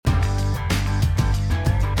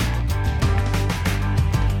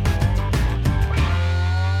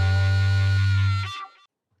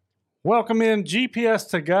Welcome in GPS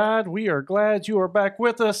to God. We are glad you are back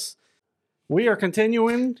with us. We are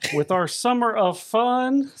continuing with our summer of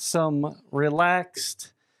fun, some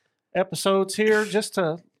relaxed episodes here just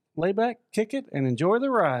to lay back, kick it, and enjoy the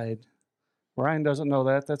ride. Ryan doesn't know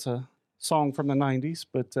that. That's a song from the 90s,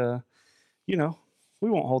 but, we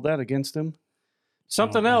won't hold that against him.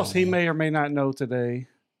 Something else he may or may not know today.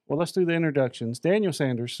 Well, let's do the introductions. Daniel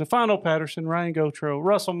Sanders, Stefano Patterson, Ryan Gotro,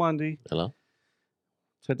 Russell Mundy. Hello.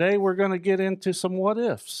 Today we're going to get into some what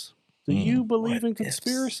ifs. Do you believe in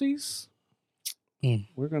conspiracies?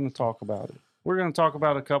 We're going to talk about it. We're going to talk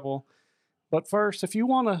about a couple. But first, if you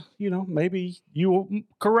want to, maybe you will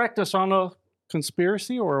correct us on a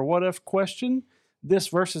conspiracy or a what if question, this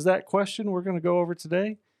versus that question we're going to go over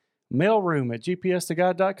today. Mailroom at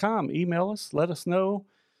gpstogod.com. Email us. Let us know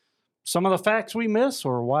some of the facts we miss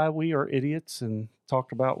or why we are idiots and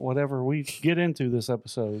talk about whatever we get into this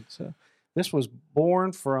episode. So this was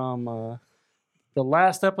born from the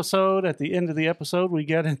last episode. At the end of the episode, we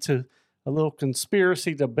get into a little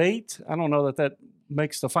conspiracy debate. I don't know that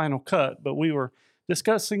makes the final cut, but we were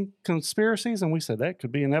discussing conspiracies, and we said that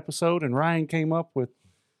could be an episode, and Ryan came up with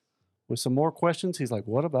some more questions. He's like,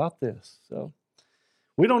 what about this? So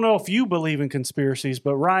we don't know if you believe in conspiracies,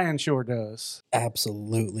 but Ryan sure does.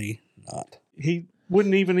 Absolutely not. He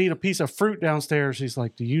wouldn't even eat a piece of fruit downstairs. He's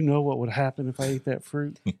like, do you know what would happen if I ate that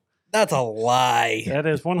fruit? That's a lie. That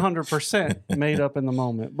is 100% made up in the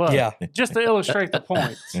moment. But yeah, just to illustrate the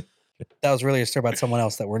point. That was really a story about someone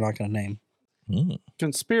else that we're not going to name.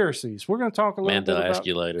 Conspiracies. We're going to talk a little bit about ask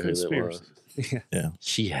you later who that was. Yeah.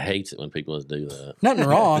 She hates it when people do that. Nothing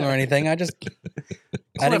wrong or anything.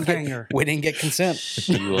 We didn't get consent.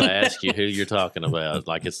 She will ask you who you're talking about,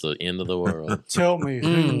 like it's the end of the world. Tell me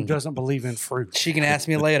who doesn't believe in fruit. She can ask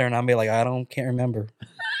me later, and I'll be like, can't remember.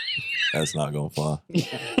 That's not going to fly.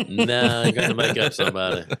 No, you're going to make up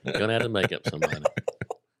somebody. You're going to have to make up somebody.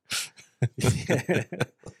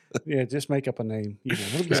 Yeah, just make up a name.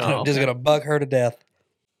 Just going to bug her to death.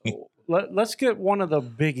 Let's get one of the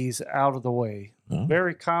biggies out of the way.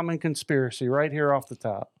 Very common conspiracy right here off the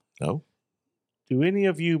top. Oh. Do any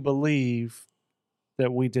of you believe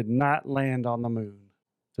that we did not land on the moon?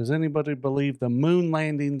 Does anybody believe the moon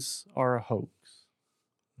landings are a hoax?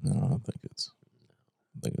 No,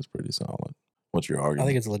 I think it's pretty solid. What's your argument? I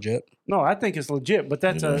think it's legit. No, I think it's legit, but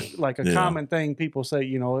that's a common thing people say,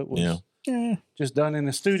 it was just done in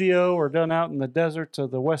a studio or done out in the deserts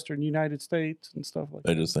of the western United States and stuff like that.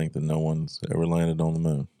 They just think that no one's ever landed on the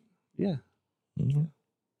moon. Yeah. Mm-hmm.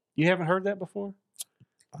 You haven't heard that before?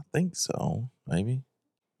 I think so, maybe.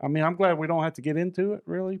 I mean, I'm glad we don't have to get into it,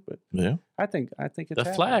 really, but yeah, I think it's the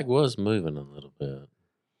happening. flag was moving a little bit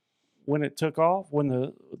when it took off.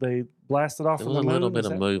 When they blasted off there from was the moon. A little bit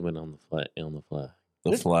of movement on the flag.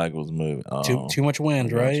 The flag was moving. Oh, too much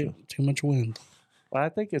wind, right? Too much wind. Well, I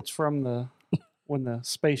think it's from when the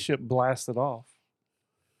spaceship blasted off.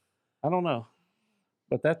 I don't know,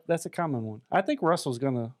 but that's a common one. I think Russell's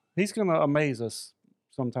gonna amaze us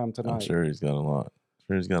sometime tonight. I'm sure he's got a lot.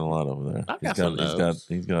 He's got a lot over there. I've got some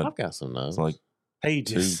notes. I've got some notes. It's like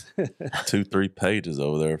pages, 2-3 pages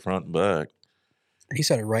over there, front and back. He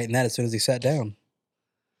started writing that as soon as he sat down.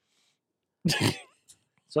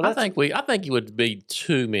 So I think it would be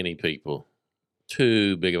too many people,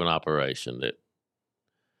 too big of an operation that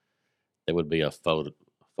there would be a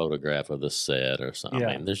photograph of the set or something. Yeah.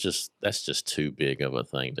 I mean, that's just too big of a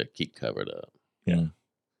thing to keep covered up. Yeah.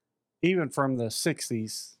 Even from the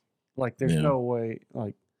 60s, like there's no way,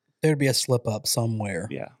 like there'd be a slip up somewhere.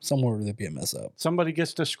 Yeah. Somewhere there'd be a mess up. Somebody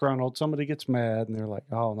gets disgruntled, somebody gets mad, and they're like,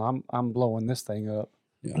 "Oh, I'm blowing this thing up."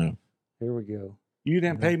 Yeah. Here we go. You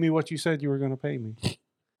didn't pay me what you said you were going to pay me.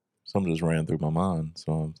 Something just ran through my mind,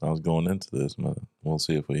 so I was going into this. We'll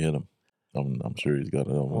see if we hit him. I'm sure he's got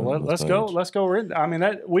it on. Well, let's go. Let's go. I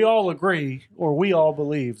mean, we all agree, or we all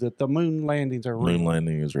believe that the moon landings are real. Moon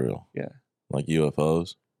landing is real. Yeah, like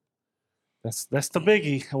UFOs. That's the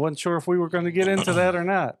biggie. I wasn't sure if we were going to get into that or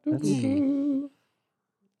not. That's you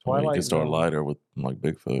can start lighter with like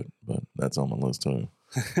Bigfoot, but that's on my list too.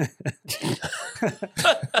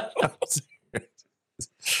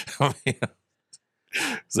 I mean,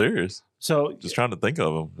 serious. So just trying to think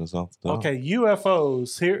of them. Just off the top. Okay,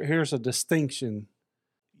 UFOs. Here's a distinction.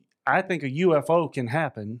 I think a UFO can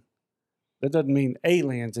happen. That doesn't mean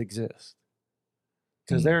aliens exist,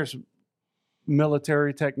 because there's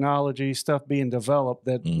military technology stuff being developed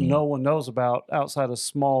that no one knows about outside a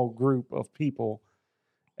small group of people.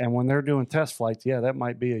 And when they're doing test flights, that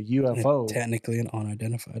might be a UFO. Technically an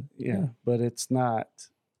unidentified. Yeah, but it's not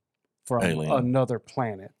from another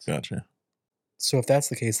planet. Gotcha. So if that's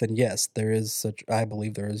the case, then yes, there is I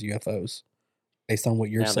believe there is UFOs. based on what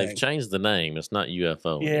you're Now saying. they've changed the name. It's not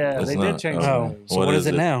UFO. Yeah, anymore. they It's did not. change Oh, the name. so What what is is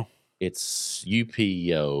it it? now? It's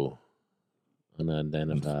UPO,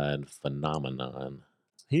 unidentified phenomenon.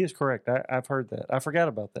 He is correct. I've heard that. I forgot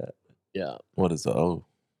about that. Yeah, What is the O?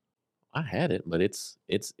 I had it, but it's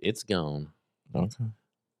gone. Okay.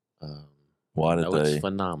 Um, Why did no, it's they?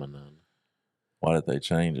 phenomenon. Why did they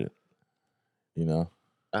change it? You know.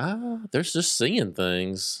 They're just seeing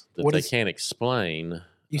things that What they is- can't explain.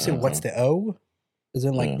 You said what's the O? Is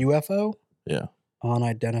it like Yeah. UFO? Yeah.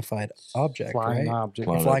 Unidentified object, Flying right? object.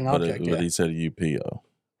 Flying object, But yeah. he said UPO.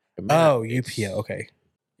 Oh, UPO. Okay.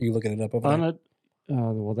 You looking it up over there?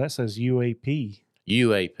 Well, that says UAP.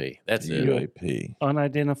 UAP. That's it. UAP.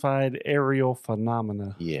 Unidentified aerial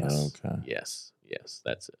phenomena. Yes. Okay. Yes.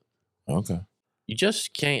 That's it. Okay. You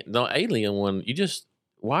just can't. The alien one.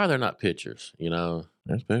 Why are there not pictures? You know.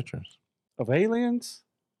 There's pictures. Of aliens?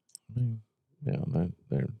 I mean, yeah,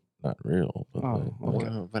 they're not real, but Oh, they, okay.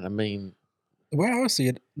 Well, but I mean, The way I see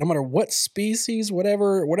it, no matter what species,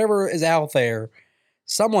 whatever is out there,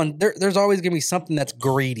 there's always gonna be something that's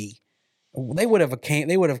greedy. They would have came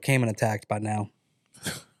and attacked by now.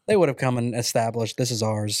 They would have come and established this is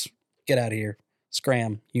ours. Get out of here.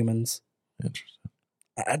 Scram, humans. interesting.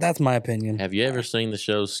 That's my opinion. have you ever seen the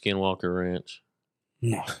show Skinwalker Ranch?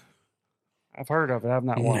 No. I've heard of it. I've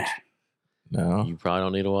not watched. No, You probably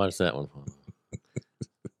don't need to watch that one.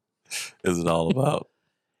 is it all about?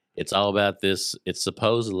 It's all about this. It's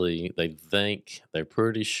supposedly they're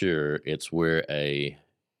pretty sure it's where a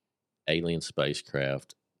alien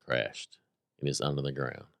spacecraft crashed and is under the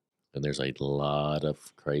ground. And there's a lot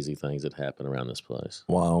of crazy things that happen around this place.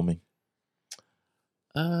 Wyoming.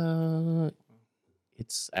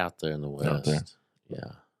 It's out there in the west. Out there.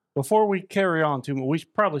 Yeah. Before we carry on too much, we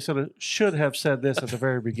probably should have said this at the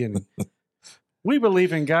very beginning. We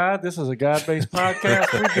believe in God. This is a God-based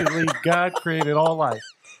podcast. We believe God created all life.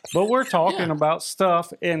 But we're talking about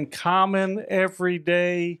stuff in common,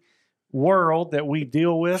 everyday world that we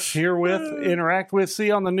deal with, hear with, interact with, see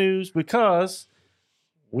on the news, because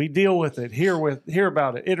we deal with it, hear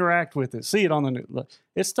about it, interact with it, see it on the news.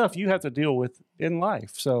 It's stuff you have to deal with in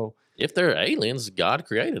life. So If they're aliens, God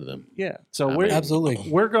created them. yeah. So I we're mean- Absolutely.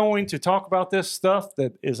 we're going to talk about this stuff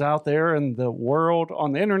that is out there in the world,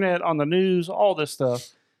 on the internet, on the news, all this stuff.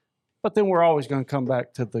 But then we're always going to come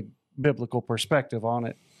back to the biblical perspective on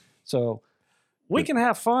it. So we can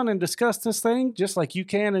have fun and discuss this thing just like you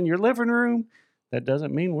can in your living room. That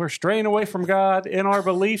doesn't mean we're straying away from God in our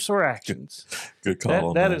beliefs or actions. Good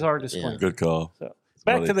call. That man. is our disclaimer. Good call. So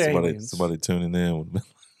back to the aliens. Somebody tuning in. Would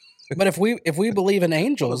But if we believe in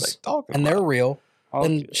angels and they're real,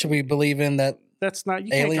 then should we believe in that? That's not,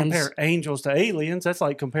 you Aliens? can't compare angels to aliens. That's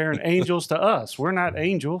like comparing angels to us. We're not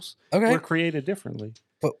angels. Okay, We're created differently.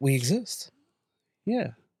 but we exist.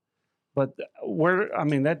 Yeah. But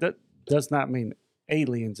that does not mean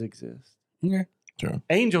aliens exist. Okay. Sure.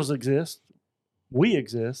 Angels exist. We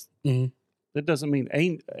exist. Mhm. That doesn't mean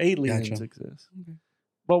aliens Gotcha. exist. Okay.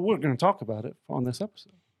 But we're going to talk about it on this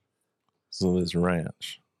episode. So this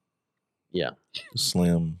ranch, Yeah.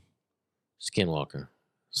 Slim Skinwalker.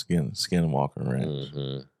 Skinwalker Ranch.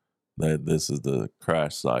 hmm That this is the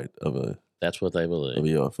crash site of a That's what they believe.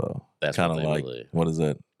 UFO. That's Kind what of they like believe. what is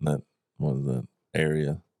that? What is that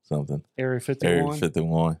area? Something Area 51. Area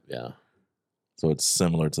 51. Yeah. So it's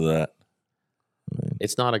similar to that. I mean,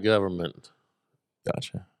 It's not a government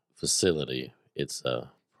gotcha. facility. It's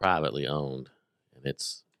privately owned, and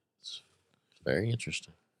it's very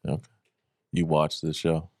interesting. Okay. You watch this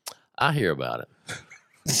show? I hear about it.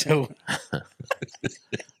 So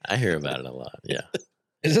I hear about it a lot. Yeah,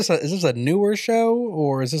 is this a newer show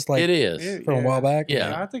or is this like it is. Yeah, from a while back?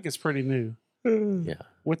 Yeah. I think it's pretty new. Yeah.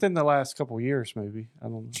 Within the last couple of years, maybe. I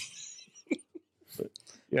don't know. But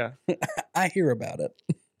yeah. I hear about it.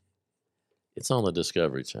 It's on the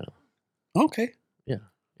Discovery Channel. Okay.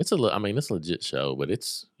 It's it's a legit show, but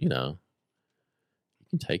it's you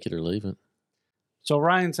can take it or leave it. So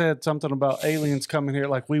Ryan said something about aliens coming here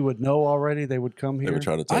like we would know already. They would come They here. would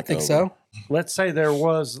try to take I think over. so. Let's say there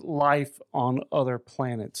was life on other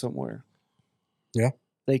planets somewhere. Yeah.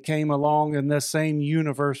 They came along in the same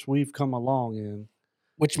universe we've come along in.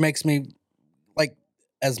 Which makes me like,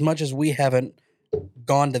 as much as we haven't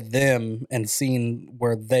gone to them and seen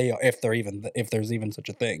where they are, if there's even such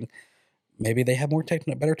a thing, maybe they have more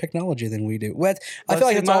better technology than we do. Well, I feel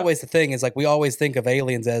like that's always the thing. Is like we always think of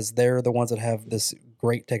aliens as they're the ones that have this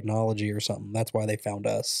great technology or something. That's why they found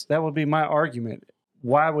us. That would be my argument.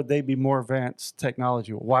 Why would they be more advanced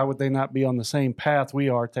technology? Why would they not be on the same path we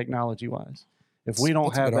are technology wise? If we don't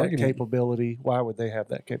That's a have good that argument. capability, why would they have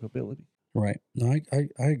that capability? Right. No,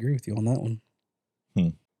 I agree with you on that one.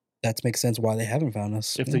 That makes sense why they haven't found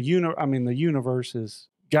us. If the universe is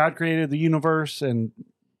God created the universe and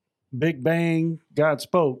Big Bang, God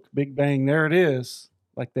spoke, Big Bang, there it is.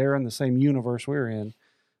 Like they're in the same universe we're in.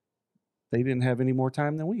 They didn't have any more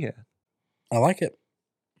time than we had. I like it.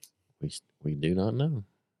 We do not know.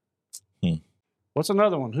 What's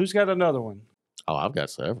another one? Who's got another one? Oh, I've got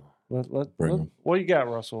several. What you got,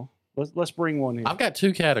 Russell? Let's bring one in. I've got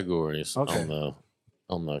 2 categories on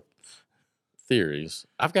the theories.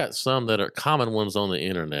 I've got some that are common ones on the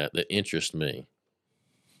internet that interest me,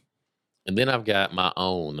 and then I've got my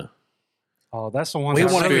own. Oh, that's the one. We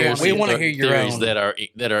want to hear your theories own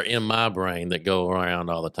that are in my brain that go around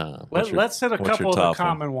all the time. Let's hit a couple of the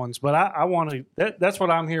common ones, but I want to. That's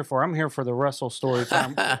what I'm here for. I'm here for the Russell story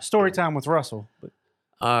time. Story time with Russell. But,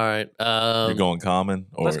 all right, you're going common.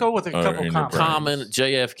 Let's go with a couple common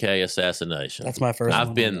JFK assassination. That's my first.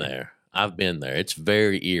 I've been there. It's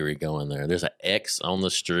very eerie going there. There's an X on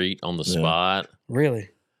the street on the spot. Really?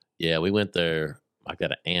 Yeah, we went there. I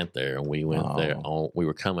got an aunt there, and we went there. We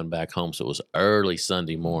were coming back home, so it was early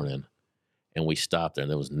Sunday morning, and we stopped there,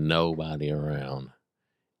 and there was nobody around,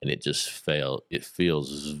 and it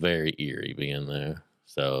feels very eerie being there.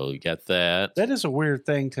 So you got that. That is a weird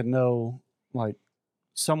thing to know, like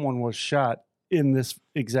someone was shot in this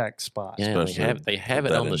exact spot. Yeah, they have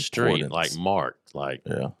it on the street, like marked. Like,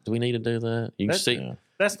 do we need to do that? You can see. Yeah.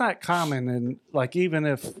 That's not common, and like even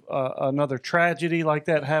if another tragedy like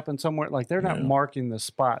that happened somewhere, like they're not marking the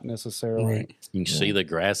spot necessarily. Right. You can see the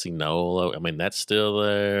grassy knoll. I mean, that's still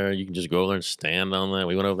there. You can just go over there and stand on that.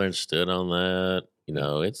 We went over there and stood on that. You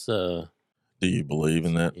know, it's Do you believe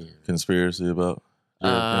in that conspiracy about?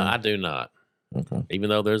 I do not. Okay. Even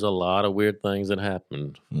though there's a lot of weird things that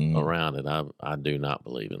happened around it, I do not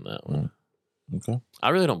believe in that one. Okay. I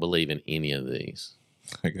really don't believe in any of these.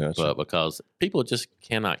 I got you. But because people just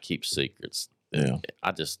cannot keep secrets. Yeah.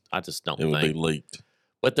 I just don't it think. would be leaked.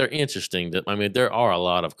 But they're interesting. I mean, there are a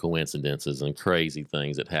lot of coincidences and crazy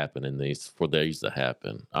things that happen in these to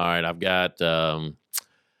happen. All right, I've got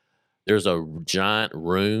there's a giant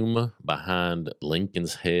room behind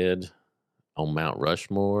Lincoln's head on Mount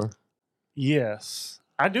Rushmore. Yes,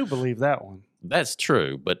 I do believe that one. That's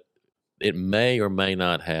true, but it may or may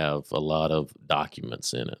not have a lot of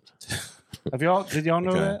documents in it. Did y'all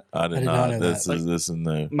know that? I did not know that. This is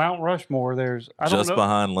new. Mount Rushmore, Just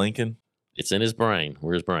behind Lincoln? It's in his brain.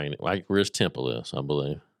 Where his temple is, I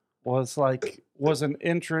believe. Well, it's like was an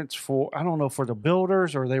entrance for for the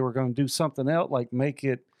builders, or they were going to do something else, like make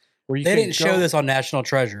it where you. They didn't show this on National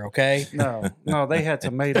Treasure, okay? No, they had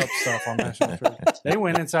some made up stuff on National Treasure. They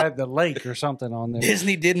went inside the lake or something on there.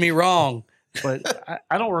 Disney did me wrong. But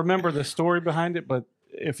I don't remember the story behind it, but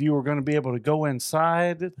if you were going to be able to go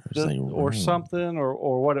inside or something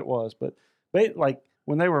or what it was. But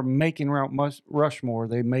when they were making Mount Rushmore,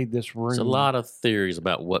 they made this room. There's a lot of theories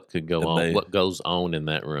about what could go on, what goes on in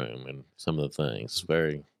that room, and some of the things.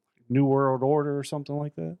 Very New World Order or something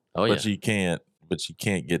like that. Oh yeah, but you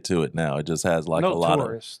can't get to it now. It just has like no a lot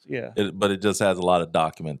tourist, of but it just has a lot of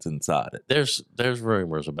documents inside it. There's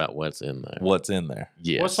rumors about what's in there. What's in there?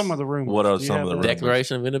 Yes. What's some of the rumors? What are some of the rumors?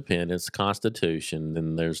 Declaration of Independence, Constitution,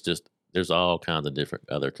 and there's all kinds of different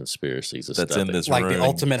other conspiracies and that's stuff in this like room. the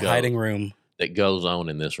ultimate hiding room that goes on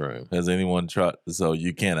in this room. Has anyone tried? So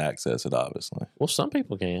you can't access it, obviously. Well, some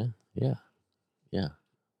people can. Yeah,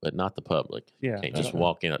 but not the public. Yeah, you can't just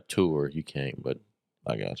walk in a tour. You can't. But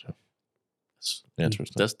I got you.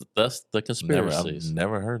 Interesting. That's the conspiracies. I've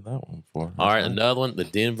never heard that one before. All right, another one: the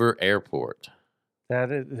Denver airport.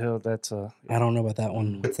 That's I don't know about that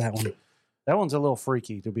one. What's that one? That one's a little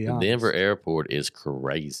freaky, to be honest. The Denver airport is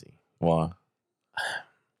crazy. Why?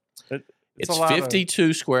 It's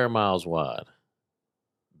 52 square miles wide.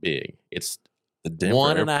 Big. It's the Denver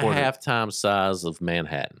 1.5 times size of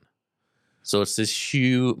Manhattan. So it's this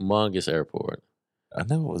humongous airport. I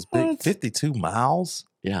know it was big. 52 miles?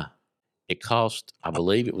 Yeah. It cost, I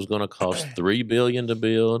believe it was going to cost $3 billion to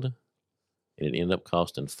build, and it ended up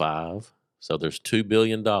costing $5 billion. So there's $2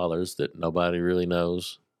 billion that nobody really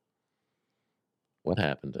knows what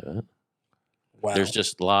happened to it. Wow. There's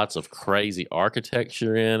just lots of crazy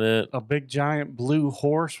architecture in it. A big giant blue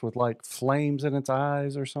horse with like flames in its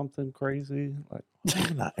eyes or something crazy. Like,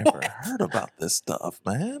 I've not ever heard about this stuff,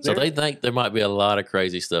 man. So they think there might be a lot of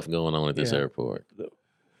crazy stuff going on at this airport.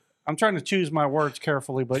 I'm trying to choose my words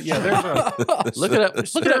carefully, but yeah, there's a look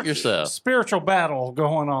it up yourself. Spiritual battle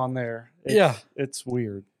going on there. It's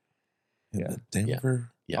weird. In the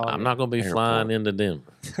Denver. Yeah, I'm not going to be flying into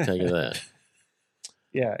Denver. I'll tell you that.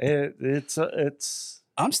 Yeah, it's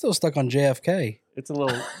I'm still stuck on JFK. It's a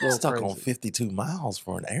little stuck crazy. on 52 miles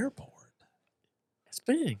for an airport. It's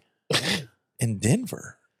big. In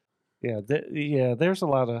Denver. Yeah, there's a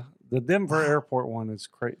lot of the Denver airport one is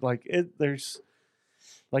crazy. Like there's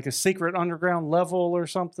like a secret underground level or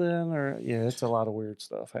something, or it's a lot of weird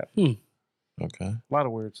stuff happening. Okay. A lot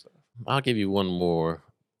of weird stuff. I'll give you one more.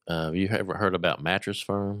 Have you ever heard about Mattress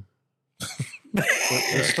Firm?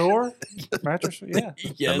 The store? Mattress? Yeah.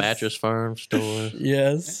 The Mattress Firm store?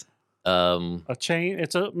 Yes. A chain.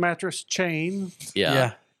 It's a mattress chain.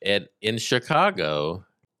 Yeah. And in Chicago,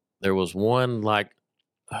 there was one like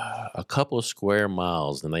a couple of square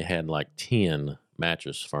miles, and they had like 10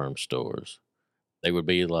 Mattress Firm stores. They would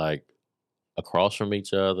be like across from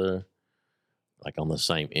each other, like on the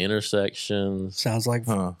same intersections. Sounds like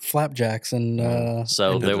flapjacks and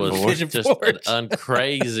so and there was Pigeon just Forge. an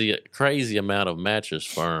crazy amount of mattress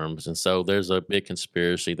firms, and so there's a big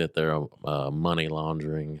conspiracy that they're money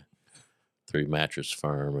laundering through Mattress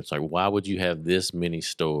Firm. It's like, why would you have this many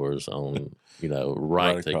stores on,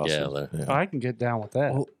 right together? Oh, I can get down with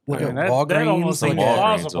that. Well, look at that Walgreens. almost Look seems at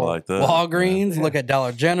plausible. like that. Walgreens. Look at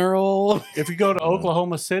Dollar General. If you go to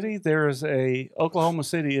Oklahoma City, Oklahoma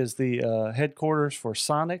City is the headquarters for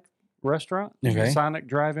Sonic restaurant, Okay. Sonic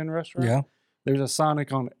drive-in restaurant. Yeah. There's a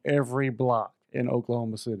Sonic on every block in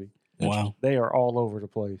Oklahoma City. Wow. They are all over the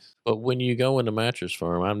place. But when you go into Mattress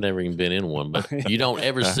Firm, I've never even been in one, but you don't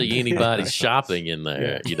ever see anybody shopping in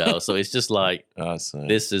there, So it's just like,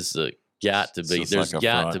 this is got to be, there's like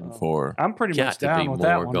got to for. I'm pretty got much to down be with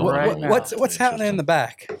that more one going right on. now. What's happening in the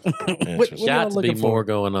back? What got y'all to be looking for? more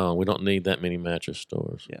going on. We don't need that many mattress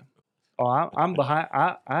stores. Yeah. Oh, I'm behind.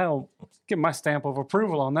 I'll get my stamp of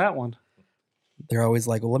approval on that one. They're always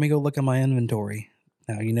like, well, let me go look at my inventory.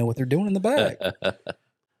 Now you know what they're doing in the back.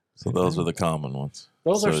 So those are the common ones.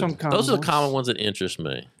 Those are some common Those are the ones. common ones that interest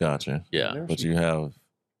me. Gotcha. Yeah. There's But some- you have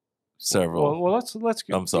several. Well, let's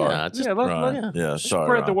go. I'm sorry. Yeah, just- Ryan. Yeah, sorry.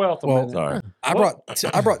 Spread the Ryan. wealth a Well, bit. Sorry.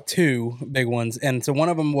 I brought two big ones, and so one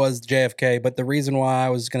of them was JFK. But the reason why I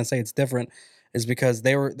was going to say it's different is because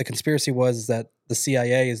the conspiracy was that the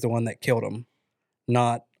CIA is the one that killed him,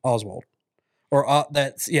 not Oswald, or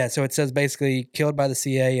So it says basically killed by the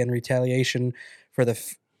CIA in retaliation for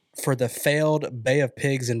the failed Bay of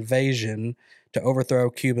Pigs invasion to overthrow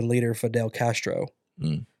Cuban leader Fidel Castro.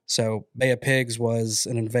 Mm. So Bay of Pigs was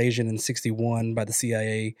an invasion in '61 by the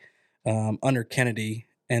CIA under Kennedy,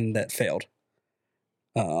 and that failed.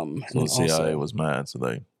 So the CIA was mad, so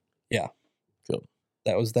they. Yeah. Killed.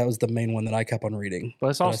 That was the main one that I kept on reading. But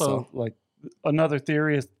it's that I also saw. like another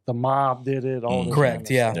theory is the mob did it. All this Correct, kind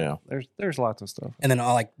of yeah. stuff. There's lots of stuff. And then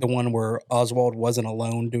like the one where Oswald wasn't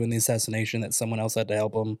alone doing the assassination; that someone else had to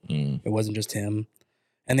help him. Mm. It wasn't just him.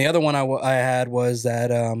 And the other one I had was that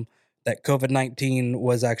that COVID-19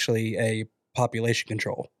 was actually a population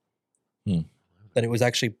control. Hmm. That it was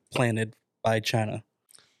actually planted by China.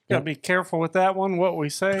 Gotta be careful with that one. What we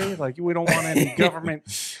say, like we don't want any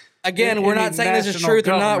government. Again, we're not saying this is truth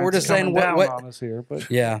or not. We're just saying what. on us here, but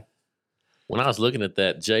Yeah. When I was looking at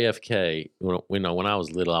that JFK, when I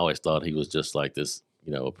was little, I always thought he was just like this,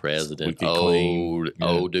 a president, Squeaky clean.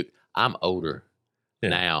 old dude. I'm older Yeah.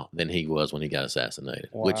 now than he was when he got assassinated,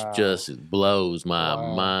 Wow. which just blows my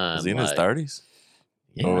Wow. mind. Was he in his 30s?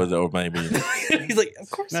 Yeah. Or maybe. He's like,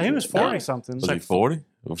 of course. no, he was 40 something. Was he 40?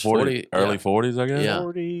 40? Early 40s, I guess? Yeah.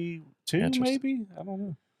 42 Interesting. maybe. I don't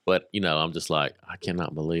know. But I'm just like, I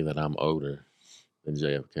cannot believe that I'm older than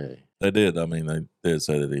JFK. They did. I mean, they did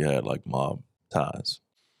say that he had like mob ties,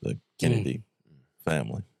 the Kennedy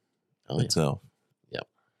family Oh, yeah. itself. Yep.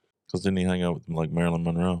 Because didn't he hang out with like Marilyn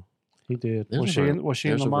Monroe? He did. There's Was a she? rumor- Was she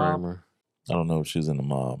in there's the a mob? rumor. I don't know if she's in the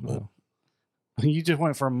mob, but No. You just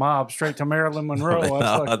went from mob straight to Marilyn Monroe.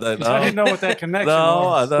 No, I no. didn't know what that connection no,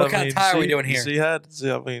 was. I What kind of tie are we doing here? She had.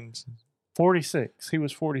 I mean, 46. He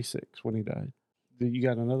was 46 when he died. You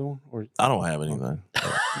got another one? Or I don't have anything.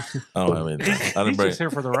 I don't have anything. I didn't he's bring. just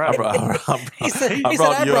here for the I ride. brought, He said- he I said,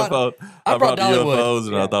 brought "I brought- UFO. I brought Dollywood." UFOs,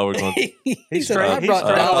 and I thought we were going. he He's said, straight- I he's brought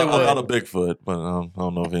straight- I Dollywood. thought a Bigfoot, but I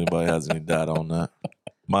don't know if anybody has any data on that.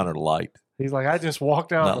 Mine are light. He's like, I just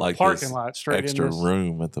walked out Not of the like parking this lot straight Extra in this.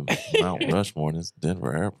 room at the Mount Rushmore in this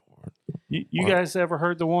Denver airport. You Wow. guys ever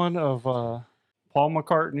heard the one of Paul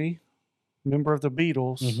McCartney, member of the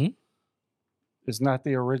Beatles, Mhm. is not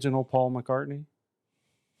the original Paul McCartney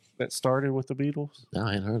that started with the Beatles? No,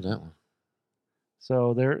 I hadn't heard that one.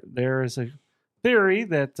 So there is a theory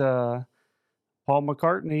that Paul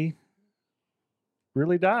McCartney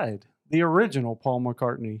really died. The original Paul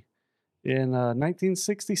McCartney in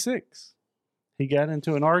 1966. He got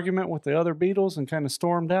into an argument with the other Beatles and kind of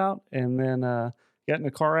stormed out, and then got in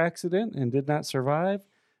a car accident and did not survive.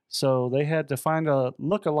 So they had to find a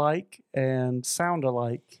look-alike and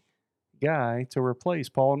sound-alike guy to replace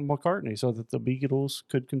Paul McCartney so that the Beatles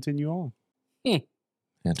could continue on.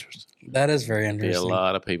 Interesting. That is very A interesting.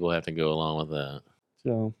 lot of people have to go along with that.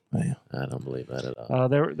 So Man. I don't believe that at all.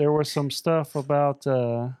 there was some stuff about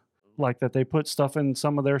like that they put stuff in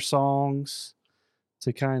some of their songs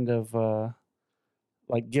to kind of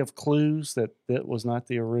like give clues that was not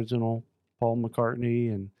the original Paul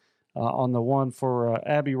McCartney. And on the one for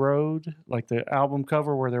Abbey Road, like the album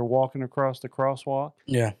cover where they're walking across the crosswalk,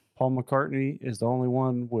 Yeah. Paul McCartney is the only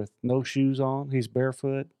one with no shoes on. He's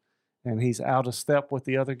barefoot and he's out of step with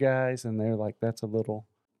the other guys. And they're like, that's a little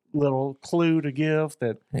clue to give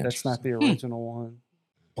that that's not the original one.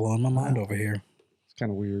 Blowing my mind over here. It's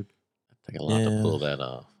kind of weird. Take a lot to pull that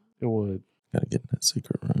off. It would. Gotta get in that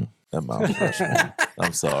secret room. That Mount Rushmore.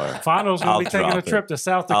 I'm sorry. Fano's going to be taking a trip to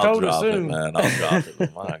South Dakota soon. Man. I'll drop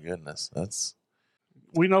it. My goodness. That's...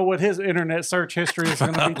 We know what his internet search history is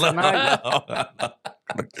going to be tonight.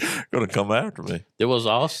 Going to come after me. There was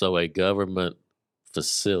also a government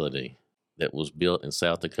facility that was built in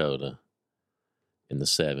South Dakota in the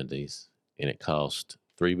 70s, and it cost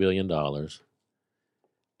 $3 billion. And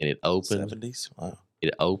it opened. 70s? Wow.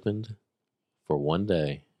 It opened for one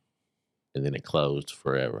day, and then it closed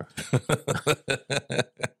forever.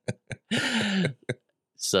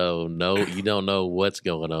 So no, you don't know what's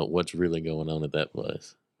going on, what's really going on at that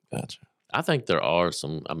place. Gotcha. I think there are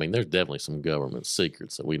some. I mean, there's definitely some government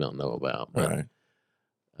secrets that we don't know about. But, Right.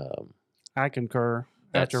 I concur.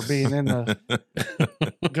 After being in the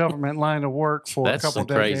government line of work for a That's couple some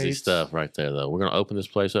decades. crazy stuff right there, though. We're going to open this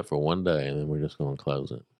place up for one day, and then we're just going to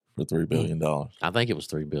close it. For $3 billion I think it was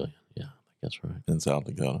 $3 billion. Yeah, I think that's right. in South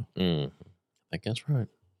Dakota. I think that's right.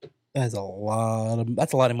 That's a lot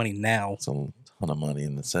of money now. It's a ton of money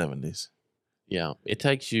in the 70s. Yeah, it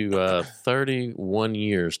takes you 31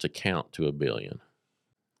 years to count to $1 billion.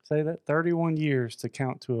 Say that 31 years to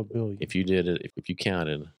count to $1 billion. If you did it, if you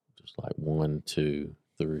counted just like 1, 2,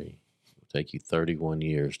 3, it would take you 31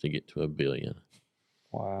 years to get to $1 billion.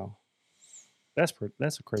 Wow, that's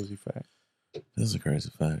a crazy fact. This is a crazy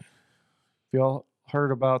fact. Y'all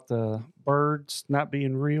heard about the birds not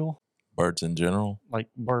being real? Birds in general? Like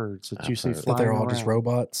birds that I've you see heard. That flying they're all around. just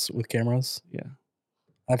robots with cameras. Yeah,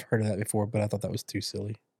 I've heard of that before, but I thought that was too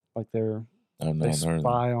silly. like I've they not heard of that.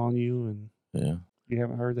 spy on you, and Yeah. you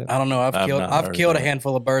haven't heard that. I don't know. I've not I've heard killed a that.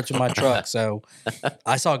 handful of birds with my truck, so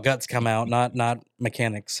I saw guts come out, not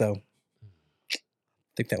mechanics. So I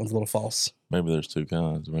think that one's a little false. Maybe there's two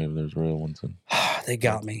kinds. Maybe there's real ones. And They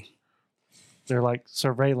got me. They're like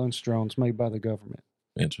surveillance drones made by the government.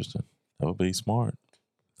 interesting. That would be smart.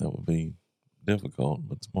 That would be difficult,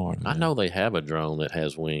 but smart. I know they have a drone that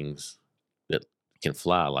has wings that can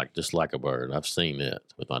fly just like a bird. I've seen it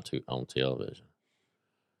with on television.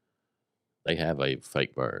 They have a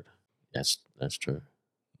fake bird. That's true.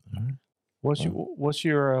 All right. What's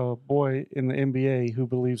your boy in the NBA who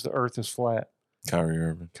believes the Earth is flat? Kyrie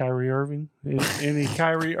Irving. Kyrie Irving? Any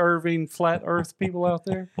Kyrie Irving flat Earth people out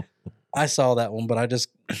there? I saw that one, but I just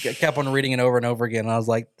kept on reading it over and over again. And I was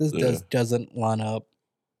like, this doesn't line up.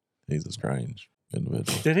 He's a strange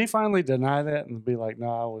individual. Did he finally deny that and be like, "No,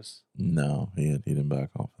 I was"? No, he didn't back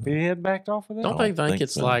off. Of that. He had backed off of that. Don't they don't think think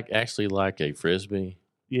it's so. actually like a frisbee,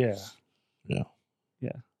 Yeah,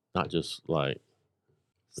 not just like?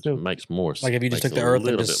 Which still, makes more sense. Like if you just makes took the a Earth and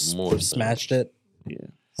little just bit more smashed sense. it. yeah,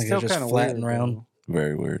 Like still it's just kinda flat weird, and round. though.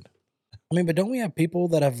 Very weird. I mean, but don't we have people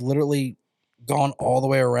that have literally gone all the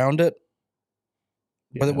way around it?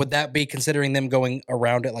 Yeah. But would that be considering them going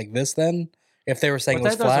around it like this then? If they were saying But it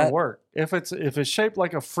was that doesn't flat? work. If it's shaped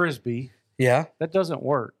like a frisbee, Yeah. that doesn't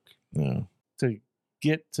work. Yeah. To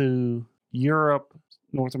get to Europe,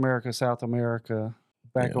 North America, South America,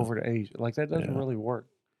 back Yeah. over to Asia, like that doesn't Yeah. really work.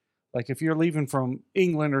 Like if you're leaving from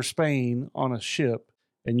England or Spain on a ship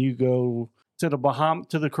and you go to the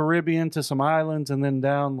to the Caribbean, to some islands, and then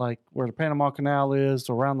down like where the Panama Canal is,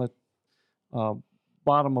 around the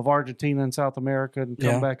bottom of Argentina and South America, and come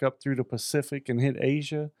Yeah. back up through the Pacific and hit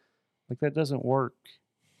Asia, like that doesn't work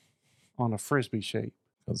on a frisbee shape.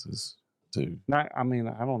 Because it's too. I mean,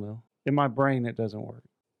 I don't know. In my brain, it doesn't work.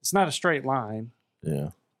 It's not a straight line. Yeah.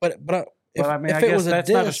 But if, But I mean, if I it guess was that's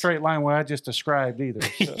not a disc, straight line what I just described either.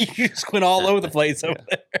 So. you just went all over the place over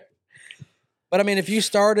there. But I mean, if you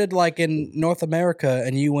started like in North America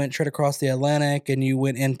and you went straight across the Atlantic and you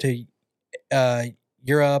went into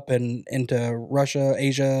Europe and into Russia,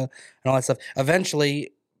 Asia, and all that stuff,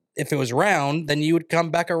 eventually, if it was round, then you would come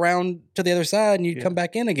back around to the other side and you'd Yeah. come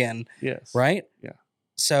back in again, Yes. right? Yeah.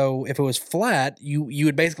 So if it was flat, you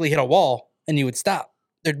would basically hit a wall and you would stop.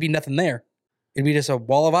 There'd be nothing there. It'd be just a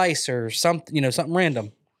wall of ice or something, something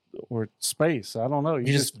random. Or space. I don't know.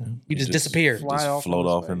 You just You disappear. fly Just off float into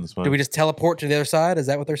off space. into space. Do we just teleport to the other side? Is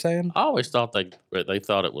that what they're saying? I always thought they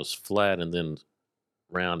thought it was flat and then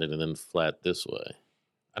rounded and then flat this way.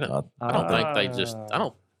 I don't think they just.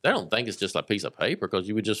 They don't think it's just a piece of paper because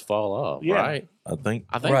you would just fall off, right? I think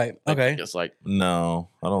right. Okay. It's like no.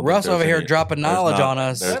 I don't. Russ think over here dropping knowledge on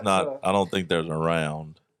us. There's not. I don't think there's a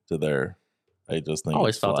round to there. They just think. I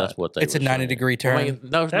always thought that's what they. It's a 90-degree turn. I mean,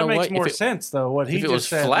 there's that no makes way. more sense though. What he if it was just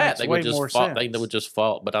said flat, makes they way would just more fall. sense. They would just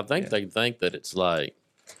fall. But I think they think that it's like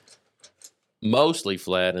mostly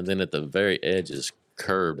flat, and then at the very edges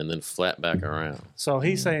curved, and then flat back around. So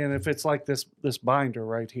he's saying if it's like this binder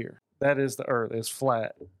right here, that is the Earth. It's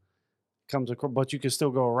flat. Comes across, but you can still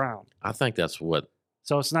go around. I think that's what.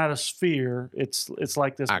 So it's not a sphere. It's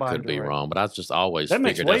like this. I binder, could be right? wrong, but I just always That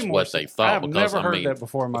makes figured way that's more what sense. they thought. I've because never heard that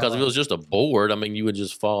before in my because life. if it was just a board, I mean, you would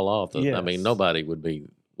just fall off. I Yes. mean, nobody would.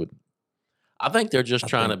 I think they're just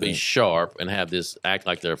trying to be sharp and have this act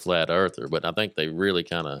like they're a flat earther, but I think they really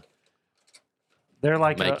kind of They're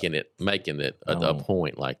like making it a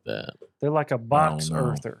point like that. They're like a box know.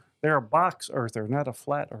 earther. They're a box earther, not a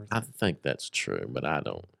flat earther. I think that's true, but I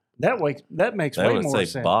don't. That makes They way would more say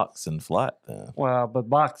sense. box and flat then. Well, but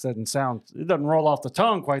box doesn't sound. It doesn't roll off the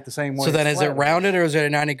tongue quite the same way. So then, as is it flat rounded or is it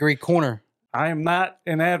a 90-degree corner? I am not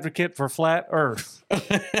an advocate for flat Earth.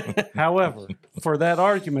 However, for that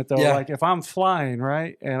argument though, Yeah. like if I'm flying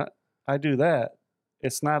right and I do that,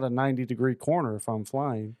 it's not a 90-degree corner if I'm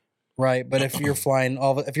flying. Right, but if you're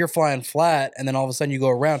flying flat and then all of a sudden you go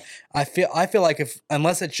around, I feel like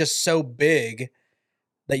unless it's just so big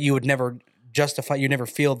that you would never you never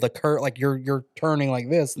feel the curve, like you're turning like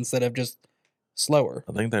this instead of just slower.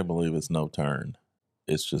 I think they believe it's no turn.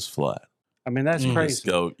 It's just flat. I mean that's You crazy. just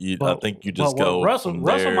go. But- I think you just but go. Russell from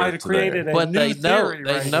might there have to created there. a But new they theory.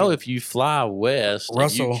 know Right if you fly west,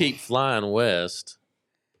 Russell. and you keep flying west,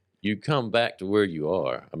 you come back to where you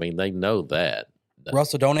are. I mean, they know that.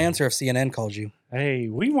 Russell, don't answer if CNN calls you. Hey,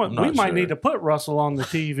 we I'm not might sure. need to put Russell on the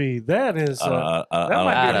TV. That is I that don't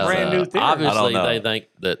might be know. a brand new theory. Obviously, know. they think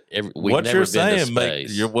that we've What never you're been to saying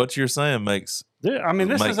space. what you're saying makes. I mean,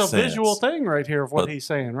 this makes is a visual sense. thing right here of what But- he's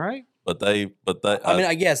saying, right? But they. I mean,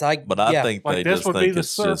 I guess I think Like they this just would be think the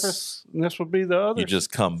it's just surface, and this would be the other. you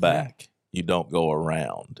just come back. You don't go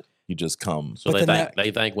around. You just come. So But then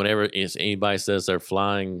they think whenever anybody says they're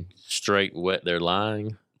flying straight, they're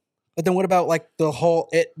lying. But then what about like the whole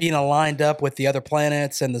it being aligned up with the other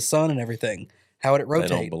planets and the sun and everything? How would it They rotate?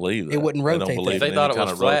 don't believe that. It wouldn't They don't rotate believe If they in thought any it kind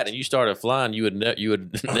was of flat and you started flying, you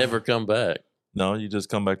would never come back. No, you just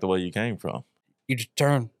come back the way you came from. You just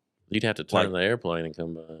turn. You'd have to turn the airplane and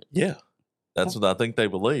come back. Yeah. That's what I think they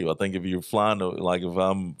believe. I think if you're flying to, like if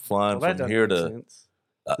I'm flying Well, that from doesn't here make to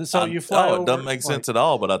sense. So you fly it over, doesn't make sense like- at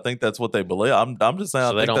all, but I think that's what they believe. I'm just saying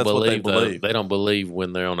So I they think don't that's what they believe believe. they don't believe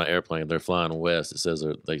when they're on an airplane they're flying west. It says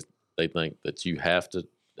they think that you have to.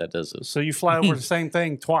 That doesn't. So you fly over the same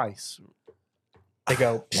thing twice. They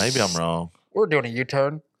go. Maybe I'm wrong. We're doing a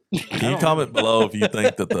U-turn. Can you comment below if you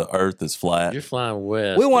think that the earth is flat? You're flying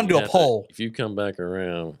west. We wanna but do you a have poll. If you come back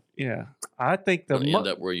around, Yeah, I think you'll end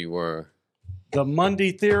up where you were. the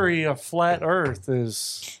Monday theory of flat Earth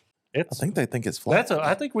is I think they think it's flat.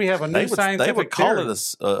 I think we have a new they scientific would call theory.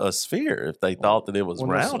 it a sphere if they thought that it was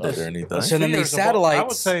Well, it's- rounded or anything. So then these Spheres of- I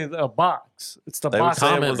would satellites- say a box. It's the They would box. say it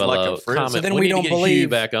Comment was like a below. frisbee. Comment. So then we we need don't to get Hugh believe-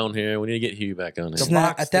 back on here. We need to get Hugh back on The here. Now,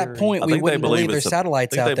 box at that theory. point, I we think they wouldn't believe believe there's it's a-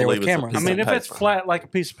 satellites I think out they there with believe it's a cameras. I piece mean, of if it's paper. flat like a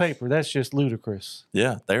piece of paper, that's just ludicrous.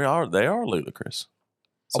 Yeah, they are ludicrous.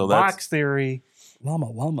 So a that's box theory,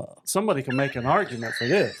 Llama. somebody can make an argument for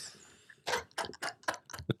this.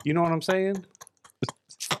 You know what I'm saying?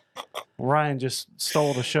 Ryan just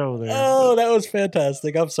stole the show there. Oh, that was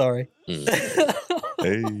fantastic. I'm sorry. Mm.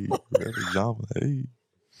 hey, whatever, Llama, hey.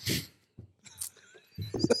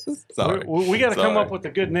 Sorry. We got to come Sorry. up with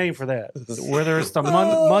a good name for that. Whether it's the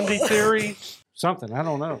Monday theory, something. I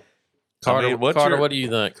don't know. Carter, I mean, what Carter, you're- what do you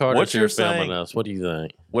think? Carter's what here you're filming saying- us. What do you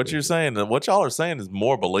think? What you're saying, what y'all are saying is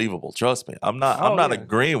more believable. Trust me. I'm not Oh, yeah.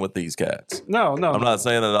 agreeing with these cats. No. I'm not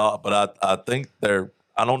saying it at all, but I think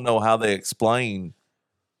I don't know how they explain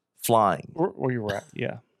flying. Well, you're right.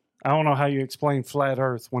 Yeah. I don't know how you explain flat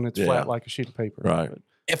Earth when it's Yeah. flat like a sheet of paper. Right. But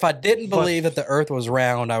If I didn't believe that the Earth was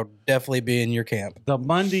round, I would definitely be in your camp. the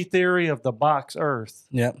Monday theory of the box Earth.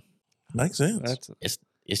 Yep. Makes sense.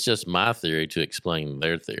 It's just my theory to explain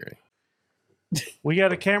their theory. We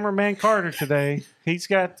got a cameraman Carter today. He's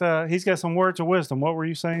got some words of wisdom. What were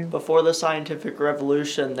you saying? Before the scientific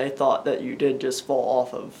revolution, they thought that you did just fall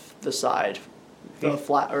off of the side, the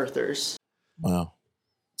flat earthers. Wow.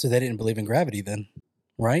 So they didn't believe in gravity then,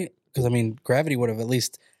 right? Because I mean, gravity would have at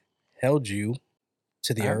least held you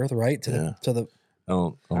to the Earth, right? To the. I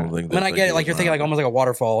don't think. I mean, I get it. Like you're thinking, like almost like a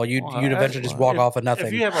waterfall. You'd eventually just walk off of nothing.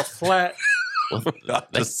 If you have a flat, Well, I'm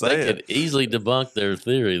they just saying. could easily debunk their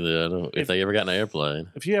theory, though, if they ever got in an airplane.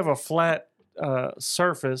 If you have a flat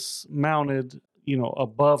surface mounted,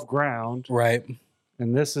 above ground, Right.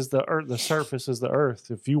 and this is the earth, the surface is the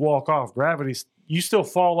earth. If you walk off, you still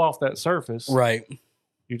fall off that surface. Right.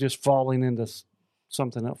 You're just falling into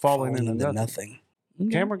something else, falling into nothing.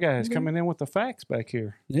 Camera guy is coming in with the facts back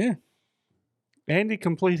here. Yeah. Andy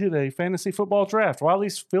completed a fantasy football draft while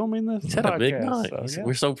he's filming this He's had podcast. a big night. So, yeah.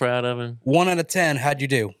 We're so proud of him. 1 out of 10. How'd you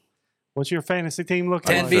do? What's your fantasy team looking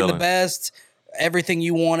 10 like? being the feeling? best. Everything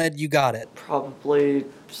you wanted, you got it. Probably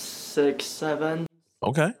 6, 7.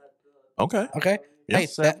 Okay. Okay. Yeah. Hey,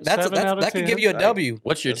 Seven that out of can 10. give you a W.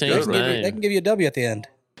 What's your That's team's good, name? They can give you a W at the end.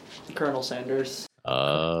 Colonel Sanders.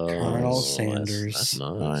 Oh, Colonel that's- Sanders. That's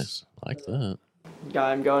nice. Nice. I like that.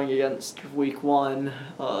 Guy I'm going against week 1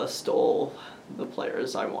 stole the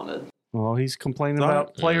players I wanted. Oh, he's complaining Sorry.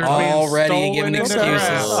 about players Already being giving stolen in the excuses.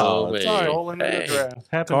 draft. Oh, It's wait. stolen in the Hey. draft.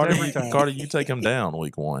 Happens every time. Carter, you take him down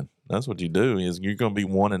week 1. That's what you do. Is you're going to be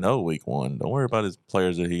 1-0 week 1. Don't worry about his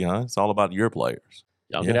players that he got. It's all about your players.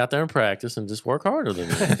 Y'all Yeah. get out there and practice and just work harder than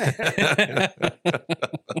me.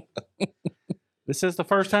 This is the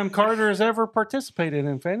first time Carter has ever participated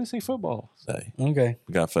in fantasy football. Hey, Okay.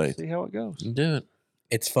 we got faith. See how it goes. You do it.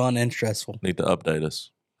 It's fun and stressful. Need to update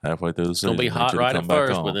us halfway through the It's season. going to be Need hot you to right come at back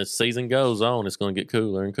first, on. but as the season goes on, it's going to get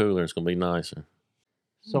cooler and cooler. It's going to be nicer.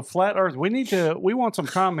 So flat Earth, we want some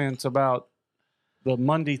comments about the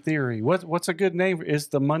Monday theory. What's a good name? Is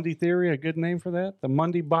the Monday theory a good name for that? The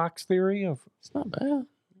Monday box theory of It's not bad.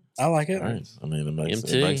 I like it. Right. I mean,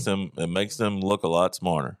 MT. it makes them look a lot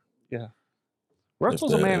smarter.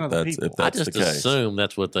 Russell's a man of the if people. I that's just the case. assumed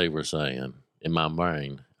that's what they were saying in my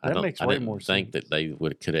brain. That makes I way didn't more think sense. that they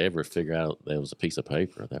could ever figure out there was a piece of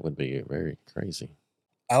paper. That would be very crazy.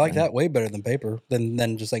 I like that way better than paper than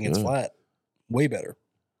just saying it's Good. flat. Way better.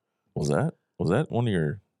 Was that one of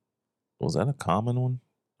your? Was that a common one,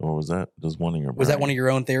 or was that just one of your? Was that one of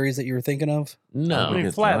your own theories that you were thinking of? I No, mean,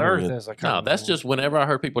 it's flat not Earth good. is a no, common that's one. just whenever I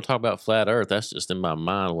heard people talk about flat Earth, that's just in my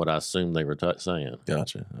mind what I assumed they were saying.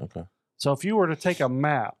 Gotcha. Okay. So if you were to take a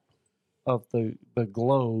map of the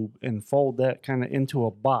globe and fold that kind of into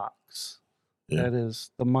a box, Yeah. that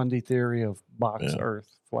is the Monday theory of box Yeah.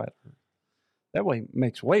 Earth, flat Earth. That way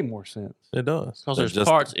makes way more sense. It does. Because There's there's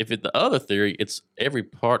parts. If the other theory, it's every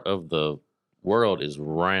part of the world is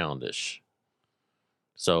roundish.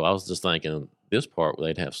 So I was just thinking this part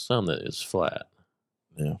they'd have some that is flat.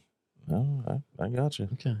 Yeah. No, I got you.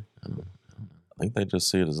 Okay. I think they just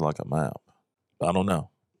see it as like a map. I don't know.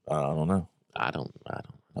 I don't. I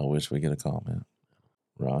wish we get a comment.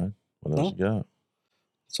 Right? What else you got?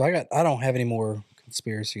 So I don't have any more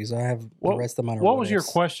conspiracies. I have the rest of mine. Are What was your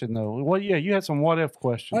ifs. question though? Well, yeah, you had some what if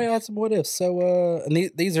questions. Oh yeah, that's some what ifs. So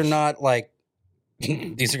and these are not like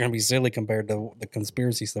these are going to be silly compared to the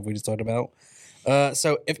conspiracy stuff we just talked about.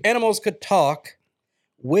 So if animals could talk,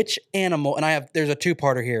 which animal? And there's a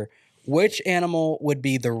two-parter here. Which animal would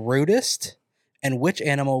be the rudest, and which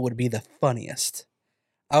animal would be the funniest?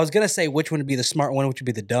 I was gonna say which one would be the smart one, which would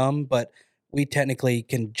be the dumb, but we technically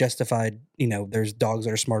can justify. There's dogs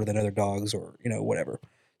that are smarter than other dogs, or whatever.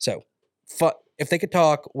 So, if they could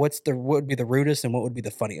talk, what would be the rudest, and what would be the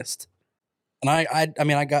funniest? And I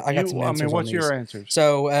got some answers. what's on your these. answers?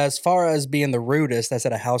 So as far as being the rudest, I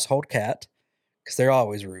said a household cat because they're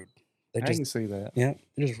always rude. They I can just see that. they're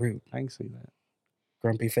just rude, I can see that.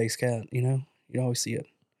 grumpy face cat. You always see it.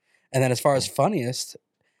 And then as far as funniest,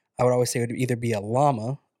 I would always say it would either be a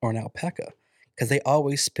llama or an alpaca because they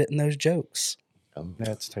always spit in those jokes.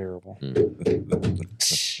 That's terrible.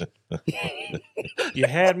 Mm. You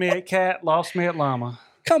had me at cat, lost me at llama.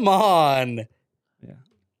 Come on. Yeah.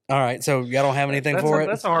 All right. So y'all don't have anything for it?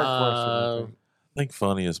 That's a hard question. I think. I think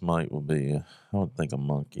funniest would be, I would think a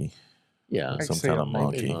monkey. Yeah. I can Some see kind a of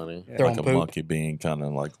monkey. monkey. Yeah. Throwing Like a poop. monkey being kind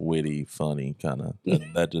of like witty, funny, kind of.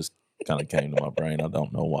 That just kind of came to my brain. I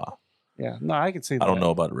don't know why. Yeah, no, I can see that. I don't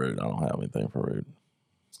know about rude. I don't have anything for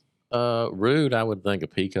rude. Rude, I would think a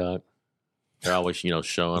peacock. They're always,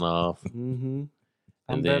 showing off. Mm-hmm.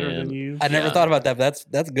 I'm And better then- than you. I never Yeah. thought about that. But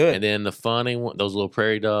that's good. And then the funny one, those little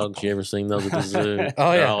prairie dogs. You ever seen those at the zoo?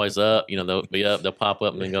 Oh, They're yeah. always up. They'll be up. They'll pop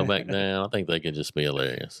up and then go back down. I think they could just be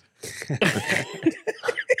hilarious.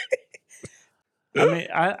 I mean,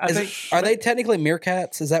 I think Are they technically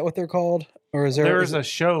meerkats? Is that what they're called? Or is there is a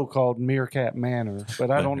show called Meerkat Manor,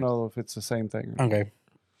 but I don't know if it's the same thing. Or not. Okay.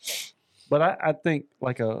 But I think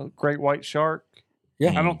like a great white shark.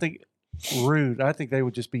 Yeah. I don't think rude. I think they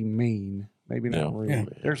would just be mean. Maybe not Yeah. rude. Yeah.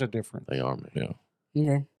 There's a difference. They are, man. Yeah.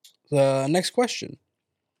 Okay. The next question.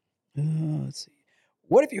 Let's see.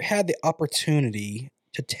 What if you had the opportunity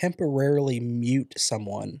to temporarily mute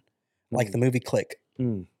someone like the movie Click.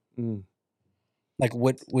 Like,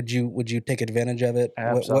 would you take advantage of it?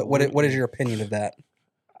 Absolutely. What is your opinion of that?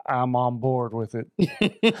 I'm on board with it.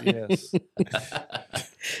 Yes.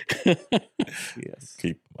 Yes.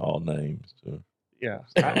 Keep all names. So. Yeah.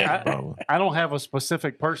 I don't have a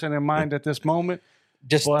specific person in mind at this moment.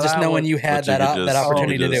 Just knowing you had that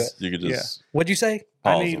opportunity to do it. You could just. What'd you say?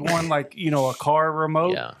 I need one like, a car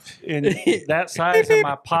remote in that size in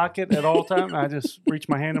my pocket at all times. I just reach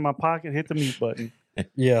my hand in my pocket, hit the mute button.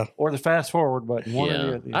 Yeah. Or the fast forward button. One or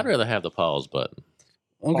the other. I'd rather have the pause button.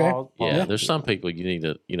 Okay. Pause. Yeah, there's some people you need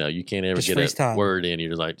to, you can't ever Just get freeze a time. word in. You're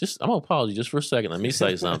just like, I'm going to pause you just for a second. Let me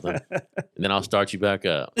say something. And then I'll start you back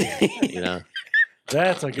up.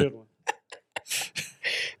 That's a good one.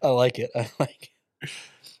 I like it. All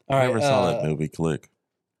I right. never saw that movie, Click.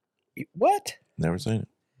 What? Never seen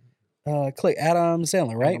Click. Adam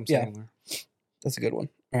Sandler, right? Adam Sandler. Yeah. That's a good one.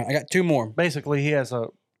 All right. I got two more. Basically, he has a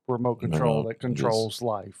remote control that controls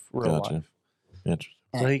life, real life. Interesting.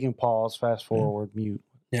 So he can pause, fast forward, mute.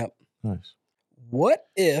 Yep. Nice. What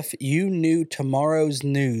if you knew tomorrow's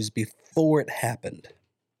news before it happened?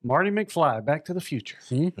 Marty McFly, Back to the Future.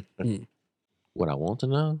 What I want to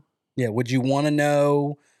know? Yeah. Would you want to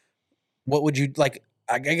know? What would you like?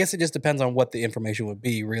 I guess it just depends on what the information would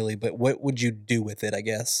be, really. But what would you do with it? I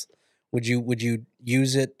guess. Would you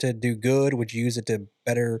use it to do good? Would you use it to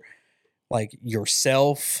better, like,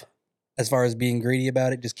 yourself, as far as being greedy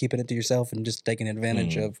about it, just keeping it to yourself and just taking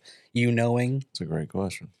advantage of you knowing? It's a great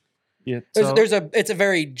question. Yeah. It's a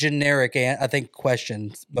very generic, I think,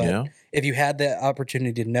 question. But if you had the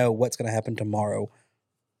opportunity to know what's going to happen tomorrow,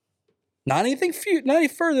 not any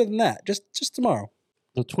further than that, just tomorrow.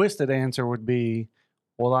 The twisted answer would be,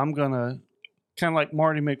 well, I'm going to, kind of like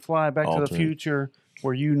Marty McFly, Back to the Future,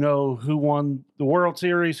 where who won the World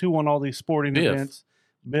Series, who won all these sporting events.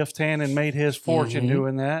 Biff Tannen made his fortune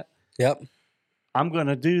doing that. Yep. I'm going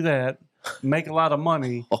to do that, make a lot of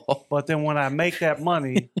money, but then when I make that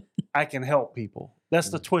money, I can help people. That's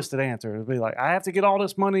the twisted answer. It'd be like, I have to get all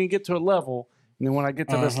this money and get to a level, and then when I get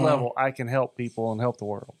to this level, I can help people and help the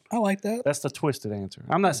world. I like that. That's the twisted answer.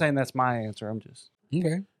 I'm not saying that's my answer. I'm just...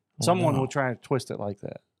 Okay. Someone will try to twist it like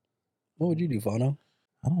that. What would you do, Fano?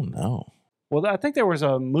 I don't know. Well, I think there was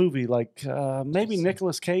a movie like maybe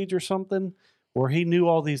Nicolas Cage or something where he knew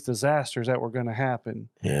all these disasters that were going to happen.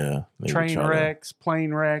 Yeah. Train wrecks,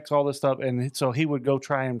 plane wrecks, all this stuff. And so he would go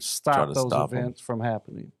try and stop those events from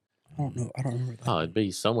happening. I don't know. I don't remember that. Oh, it'd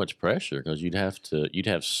be so much pressure because you'd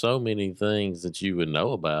have so many things that you would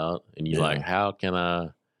know about. And you're like,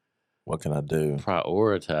 what can I do?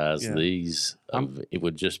 Prioritize these. It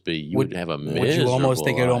would just be, you would have a miserable Would you almost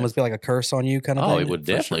think it would life. almost be like a curse on you kind of thing? Oh, it would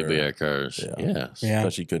definitely be a curse. Yeah. Yes. Yeah.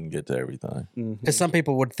 Because you couldn't get to everything. Because some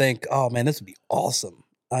people would think, oh, man, this would be awesome.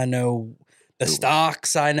 I know the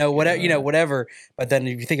stocks. I know whatever, whatever. But then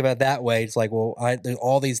if you think about it that way, it's like, well, there's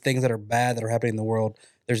all these things that are bad that are happening in the world.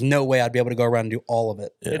 There's no way I'd be able to go around and do all of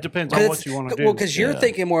it. Yeah. It depends on what you want to do. Well, because you're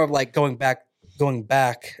thinking more of like going back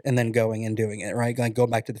and then going and doing it, right? Like going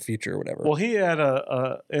back to the future or whatever. Well, he had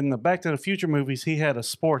in the Back to the Future movies, he had a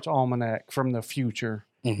sports almanac from the future.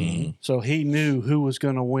 Mm-hmm. So he knew who was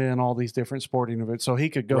going to win all these different sporting events. So he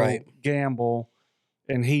could go gamble,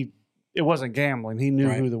 and it wasn't gambling. He knew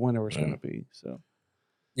who the winner was going to be. So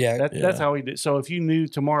that's how he did. So if you knew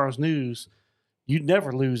tomorrow's news, you'd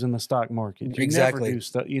never lose in the stock market. You'd never do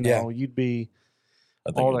stuff. You'd be.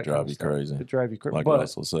 I think it'd drive you crazy. It'd drive you crazy. Like but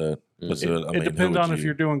Russell said. It depends on if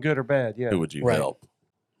you're doing good or bad. Yeah. Who would you help?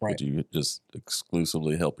 Right. Would you just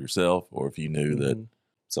exclusively help yourself? Or if you knew that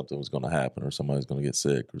something was going to happen or somebody's going to get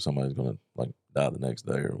sick or somebody's going to die the next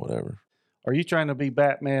day or whatever? Are you trying to be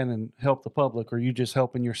Batman and help the public? Or are you just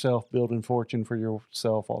helping yourself, building fortune for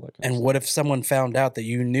yourself, all that kind of stuff? And what if someone found out that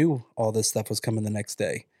you knew all this stuff was coming the next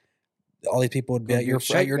day? All these people would be at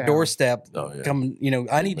your doorstep. Come,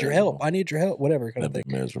 I need your help. I need your help. Whatever kind of thing.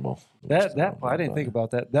 Miserable. That I didn't think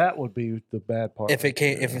about that. That would be the bad part. If it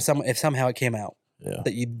came, if somehow it came out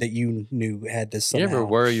that you knew had this. Somehow. You ever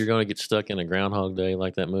worry you're going to get stuck in a Groundhog Day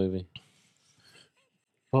like that movie?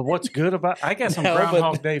 But what's good about? I got some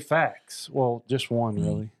Groundhog Day facts. Well, just one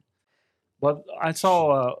really. But I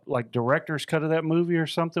saw like director's cut of that movie or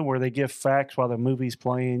something where they give facts while the movie's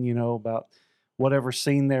playing. About whatever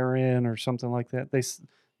scene they're in or something like that.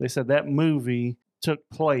 They said that movie took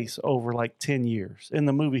place over like 10 years. In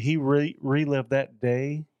the movie, he relived that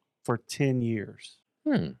day for 10 years.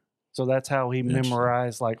 So that's how he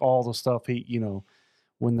memorized like all the stuff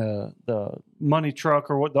when the money truck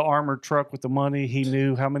or what the armored truck with the money, he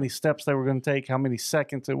knew how many steps they were going to take, how many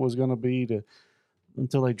seconds it was going to be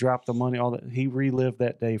until they dropped the money. All that he relived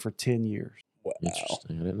that day for 10 years. Wow.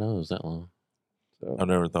 Interesting. I didn't know it was that long. So, I've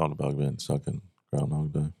never thought about being stuck in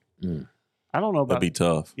Groundhog Day. I don't know about. That'd be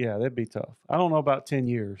tough. Yeah, that'd be tough. I don't know about 10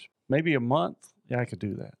 years. Maybe a month. Yeah, I could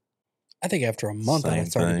do that. I think after a month, I Same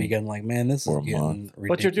started to be thing. getting like, man, this is For a getting month. ridiculous.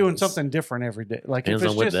 But you're doing something different every day. Like Depends if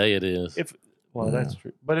it's on what just, day it is. That's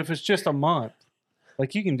true. But if it's just a month,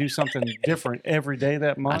 like you can do something different every day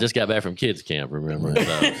that month. I just got back from kids camp, remember?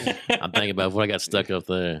 So I'm thinking about when I got stuck up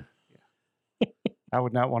there. I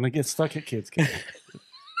would not want to get stuck at kids camp.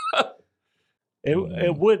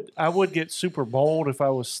 I would get super bold if I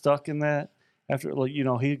was stuck in that. After, like, you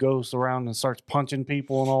know, he goes around and starts punching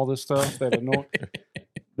people and all this stuff that annoy.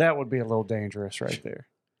 That would be a little dangerous right there.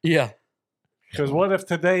 Yeah. Because what if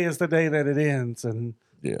today is the day that it ends and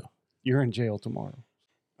Yeah. you're in jail tomorrow?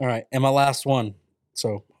 All right. And my last one.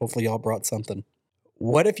 So hopefully y'all brought something.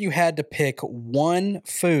 What if you had to pick one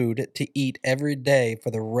food to eat every day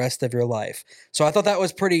for the rest of your life? So I thought that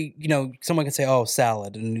was pretty, you know, someone could say, oh,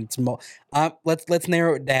 salad. And it's let's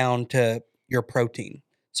narrow it down to your protein.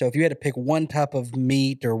 So if you had to pick one type of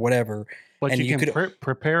meat or whatever, But and you can could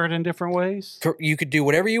prepare it in different ways? you could do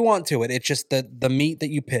whatever you want to it. It's just the meat that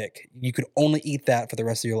you pick. You could only eat that for the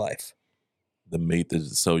rest of your life. The meat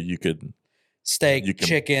is so you could Steak, you can-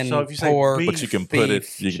 chicken, So if you say pork, beef, but you can put it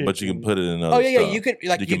beef, but you can put it in other Oh yeah, stuff. you could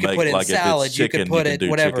like you could make, put it in like, if it's salad. You chicken, could put can it do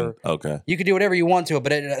whatever. chicken. Okay. You could do whatever you want to it,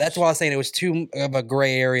 but that's why I was saying it was too of a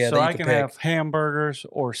gray area. So that you I could can pick. have hamburgers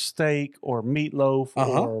or steak or meatloaf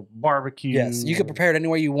or barbecue. Yes, you could prepare it any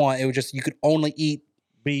way you want. It was just you could only eat.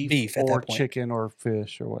 beef at or that point. chicken or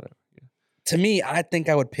fish or whatever. Yeah. To me, I think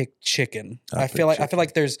I would pick chicken. I I'd feel pick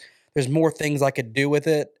like there's more things I could do with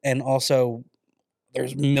it, and also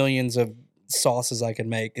there's millions of sauces I could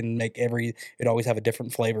make and make it always have a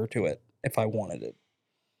different flavor to it if I wanted it.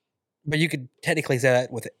 But you could technically say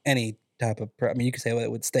that with any type of. I mean, you could say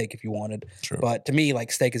that with steak if you wanted. True. But to me,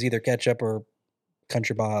 like steak is either ketchup or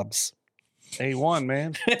Country Bob's. A1,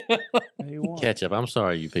 man. A1. Ketchup. I'm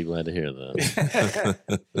sorry you people had to hear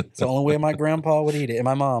that. It's the only way my grandpa would eat it, and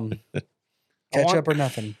my mom. Ketchup or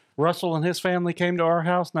nothing. Russell and his family came to our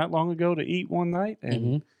house not long ago to eat one night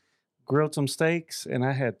and grilled some steaks, and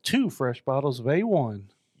I had 2 fresh bottles of A1.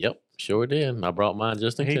 Yep, sure did. I brought mine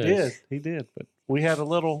just in case. He did. But we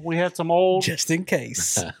had some old Just in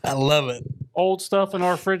case. I love it. old stuff in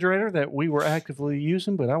our refrigerator that we were actively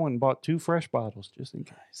using, but I went and bought 2 fresh bottles just in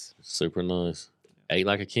case. Super nice. Ate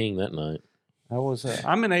like a king that night.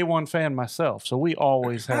 I'm an A1 fan myself, so we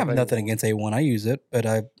always have. I have nothing A1. against A1. I use it, but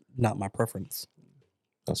not my preference.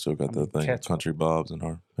 I still got that thing, ketchup. Country Bob's in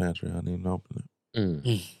our pantry. I didn't even open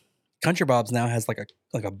it. Country Bob's now has like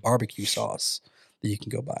a barbecue sauce that you can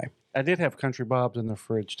go buy. I did have Country Bob's in the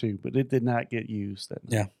fridge too, but it did not get used that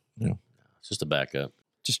night. Yeah. It's just a backup.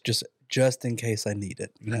 Just in case I need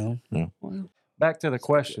it, you know? Well, back to the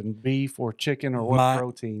question, beef or chicken or what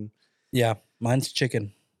protein? Yeah, mine's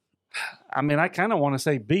chicken. I mean, I kind of want to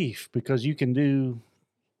say beef because you can do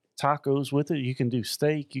tacos with it. You can do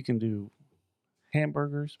steak. You can do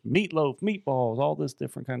hamburgers, meatloaf, meatballs, all this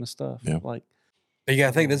different kind of stuff. Yeah. Like, But you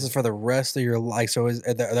gotta think this is for the rest of your life. So are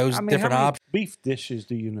those I mean, different how many options? beef dishes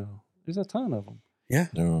do you know? There's a ton of them. Yeah.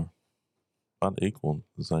 They're about equal,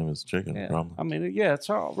 the same as chicken, Yeah. probably. I mean, yeah, it's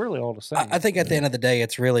really all the same. I think at the end of the day,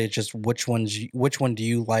 it's really just which one do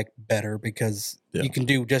you like better, because you can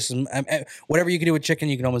do just whatever you can do with chicken,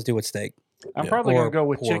 you can almost do with steak. I'm probably going Or to go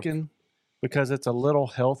with pork. chicken because it's a little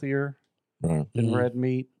healthier Right. than red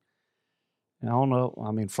meat. And I don't know.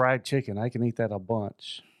 I mean, fried chicken, I can eat that a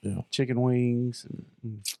bunch. Yeah. Chicken wings.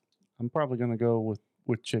 And I'm probably going to go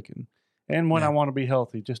with chicken. And when I want to be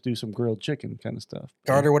healthy, just do some grilled chicken kind of stuff.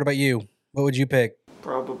 Carter, what about you? What would you pick?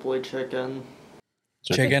 Probably chicken.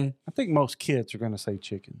 Chicken? I think most kids are going to say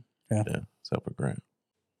chicken. Yeah. Except for Grant.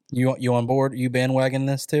 You on board? You bandwagon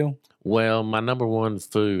this too? Well, my number one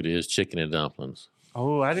food is chicken and dumplings.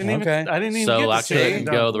 Oh, I didn't Okay. even get So to I say couldn't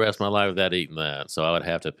go the rest of my life without eating that. So I would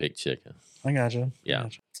have to pick chicken. I gotcha. Yeah.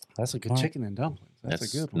 That's a good All right. chicken and dumplings.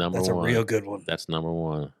 That's a good one. number That's one. a real good one. That's number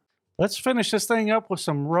one. Let's finish this thing up with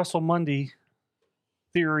some Russell Mundy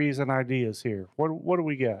theories and ideas here. What do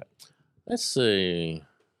we got? Let's see.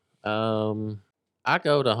 I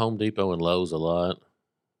go to Home Depot and Lowe's a lot,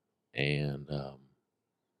 and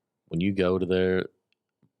when you go to there,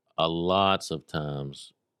 lots of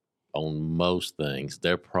times on most things,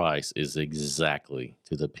 their price is exactly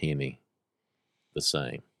to the penny the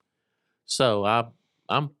same. So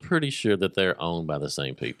I'm pretty sure that they're owned by the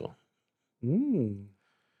same people.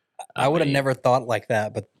 I would have mean, never thought like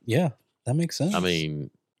that, but yeah, that makes sense. I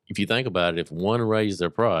mean, if you think about it, if one raised their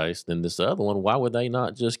price, then this other one, why would they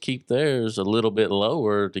not just keep theirs a little bit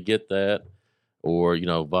lower to get that, or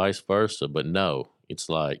vice versa? But no, it's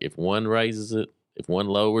like if one raises it, If one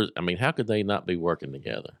lowers, I mean, how could they not be working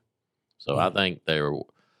together? So I think they're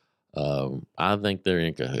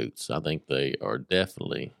in cahoots. I think they are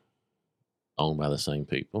definitely owned by the same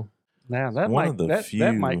people. Now that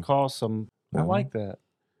might cause some. I like that.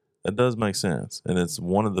 That does make sense, and it's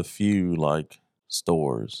one of the few like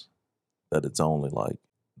stores that it's only like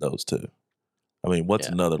those two. I mean, what's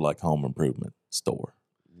another like home improvement store?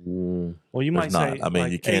 Well, you might say, I mean,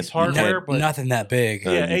 like you can't Ace Hardware, but nothing that big.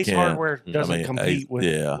 Yeah, Ace Hardware doesn't compete with.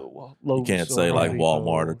 Yeah, you can't say like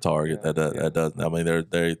Walmart or Target. That doesn't. I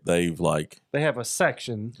mean, they've like they have a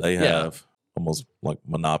section. They have almost like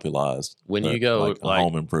monopolized. When you go like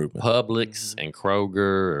home improvement, Publix and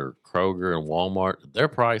Kroger and Walmart, their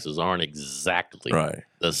prices aren't exactly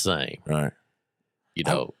the same. Right. You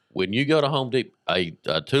know, when you go to Home Depot, a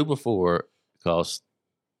 2x4 costs.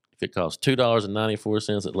 If it costs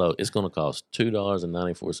 $2.94 at Lowe's, it's going to cost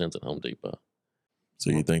 $2.94 at Home Depot.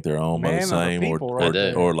 So you think they're owned by the same,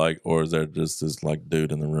 or is there just this like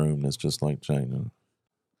dude in the room that's just like changing?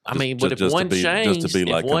 I mean, but if one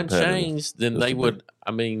changed, then they would.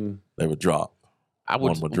 I mean, they would drop.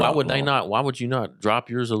 Why would they not? Why would you not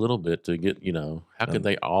drop yours a little bit to get? You know, how could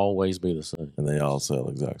they always be the same? And they all sell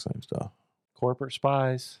the exact same stuff. Corporate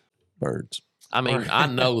spies, birds. I mean, I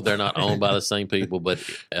know they're not owned by the same people, but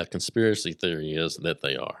a conspiracy theory is that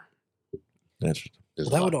they are. Interesting. Well,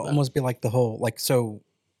 that would almost be like the whole, like, so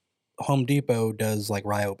Home Depot does like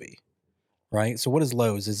Ryobi, right? So what is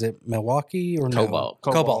Lowe's? Is it Milwaukee or Cobalt?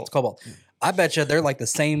 No? Cobalt. I bet you they're like the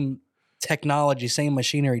same technology, same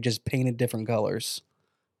machinery, just painted different colors.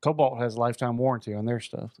 Cobalt has lifetime warranty on their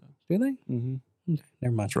stuff. Do they? Mm-hmm. Okay,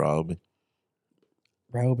 never mind. Ryobi.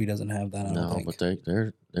 Ryobi doesn't have that. I don't think. But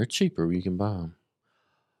they're cheaper. You can buy them.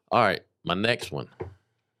 All right, my next one.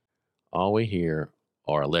 All we hear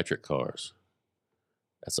are electric cars.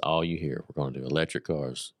 That's all you hear. We're going to do electric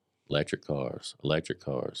cars, electric cars, electric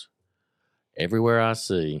cars. Everywhere I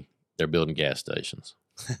see, they're building gas stations.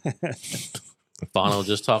 Stefano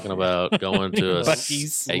just talking about going to a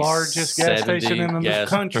Buc-ee's largest gas station in the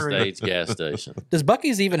country. Gas station. Does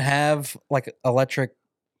Buc-ee's even have like electric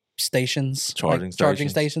stations, charging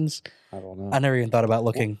stations? I don't know. I never even thought about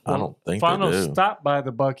looking. I don't think Stefano they do. stopped by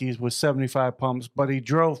the Buc-ee's with 75 pumps, but he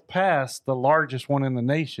drove past the largest one in the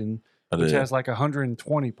nation, which has like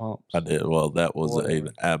 120 pumps. I did. Well, that was an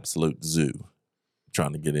absolute zoo.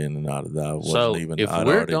 Trying to get in and out of that. So if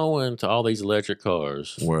we're going to all these electric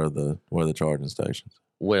cars, where are the charging stations?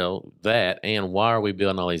 Well, that, and why are we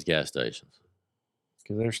building all these gas stations?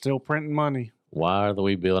 Because they're still printing money. Why are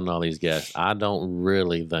we building all these gas? I don't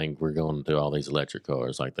really think we're going to do all these electric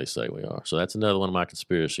cars like they say we are. So that's another one of my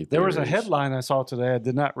conspiracy theories. There was a headline I saw today. I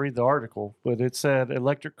did not read the article, but it said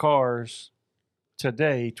electric cars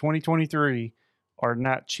today, 2023, are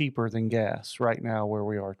not cheaper than gas right now where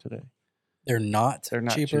we are today. They're not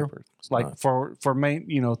cheaper. It's like for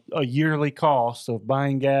a yearly cost of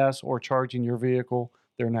buying gas or charging your vehicle,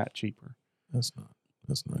 they're not cheaper. That's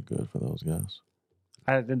not good for those guys.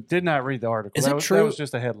 I did not read the article. Is it true? That was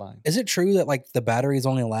just a headline. Is it true that like the batteries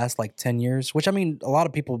only last like 10 years? Which I mean, a lot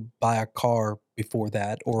of people buy a car before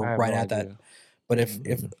that or right at that. But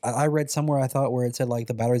if I read somewhere, I thought where it said like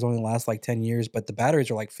the batteries only last like 10 years, but the batteries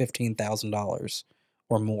are like $15,000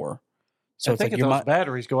 or more. So I think if those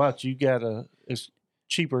batteries go out, it's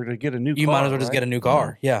cheaper to get a new car. You might as well just get a new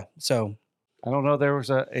car. Yeah. So I don't know. There was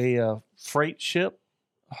a freight ship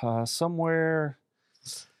somewhere,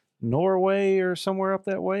 Norway or somewhere up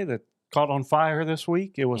that way, that caught on fire this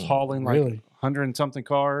week. It was hauling like 100 and something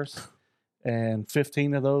cars, and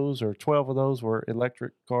 15 of those or 12 of those were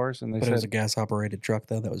electric cars. And they said it was a gas operated truck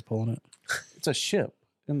though that was pulling it. It's a ship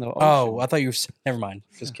in the ocean. Oh, I thought you were. Never mind.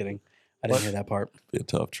 Just kidding. I didn't hear that part. Be a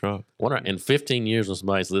tough truck. In 15 years, when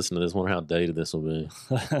somebody's listening to this, wonder how dated this will be.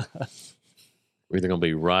 We're either going to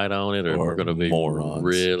be right on it, or we're going to be morons.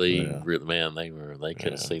 Really, man. They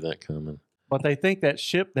couldn't see that coming. But they think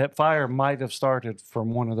that fire might have started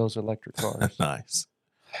from one of those electric cars. Nice.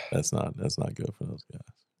 That's not good for those guys.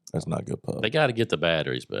 That's not good pub. They got to get the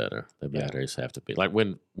batteries better. The batteries have to be like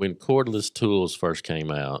when cordless tools first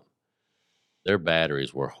came out. Their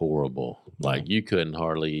batteries were horrible. Like you couldn't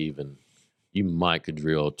hardly even. You might could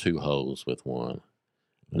drill 2 holes with one.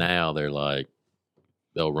 Now they're like,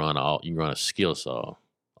 you can run a skill saw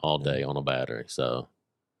all day on a battery. So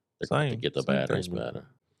they're going to get the batteries better.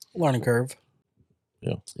 Learning curve.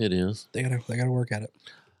 Yeah, it is. They gotta work at it.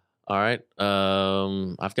 All right.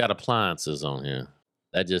 I've got appliances on here.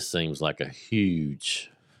 That just seems like a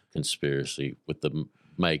huge conspiracy with the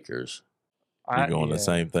makers. You're going the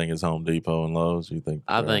same thing as Home Depot and Lowe's? You think?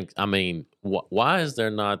 I mean, why is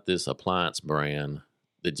there not this appliance brand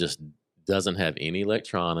that just doesn't have any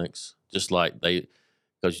electronics, just like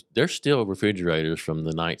because there's still refrigerators from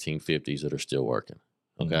the 1950s that are still working.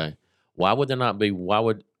 Okay. Why would there not be? Why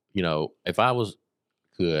would, if I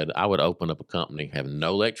I would open up a company, have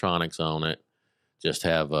no electronics on it, just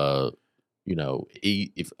have a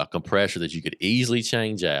compressor that you could easily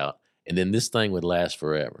change out, and then this thing would last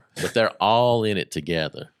forever. But they're all in it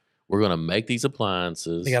together. We're going to make these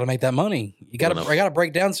appliances. You got to make that money. I got to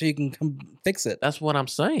break down so you can come fix it. That's what I'm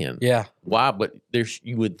saying. Yeah. Why? But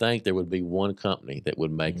you would think there would be one company that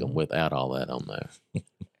would make them without all that on there.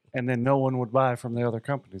 And then no one would buy from the other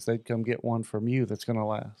companies. They'd come get one from you that's going to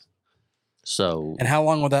last. So. And how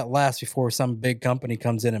long will that last before some big company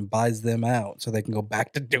comes in and buys them out so they can go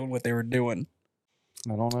back to doing what they were doing?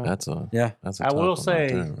 I don't know. That's a I will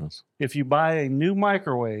say, if you buy a new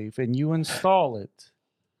microwave and you install it,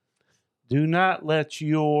 do not let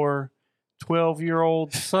your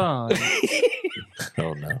 12-year-old son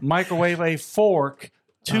microwave a fork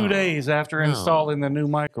 2 days after installing the new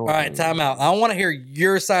microwave. All right, time out. I want to hear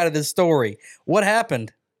your side of the story. What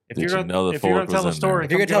happened? If you're going to tell the story,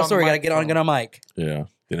 you got to get on mic. Yeah,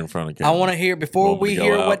 get in front of camera. I want to hear, before we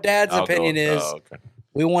hear what Dad's opinion is,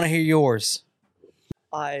 we want to hear yours.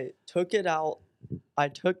 I took it out. I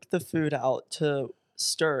took the food out to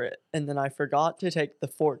stir it, and then I forgot to take the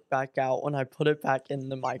fork back out when I put it back in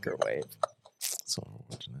the microwave. So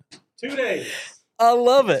watching it. 2 days. I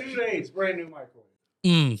love it. 2 days, brand new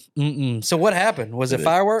microwave. So what happened? Was it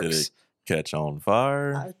fireworks? Did it catch on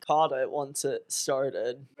fire? I caught it once it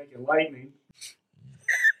started. Making lightning.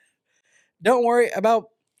 Don't worry. About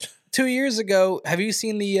 2 years ago, have you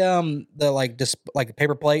seen the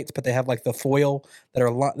paper plates, but they have like the foil that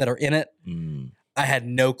are in it? I had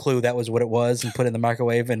no clue that was what it was, and put it in the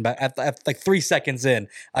microwave. And at like 3 seconds in,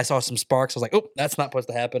 I saw some sparks. I was like, "Oh, that's not supposed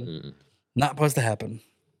to happen. Not supposed to happen."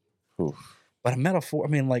 Oof. But a metal fork.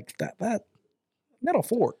 I mean, like that metal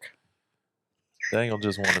fork. Daniel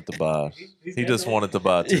just wanted to buy. He just wanted to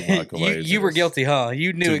buy 2 microwaves. You were guilty, huh?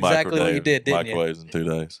 You knew exactly what you did, didn't you? Microwaves in 2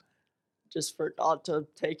 days. Just forgot to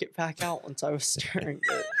take it back out once I was stirring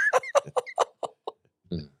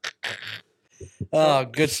it. Oh,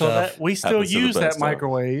 good stuff. We still use that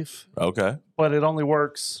microwave. Okay. But it only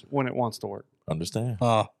works when it wants to work. Understand.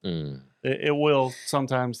 It will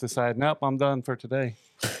sometimes decide, nope, I'm done for today.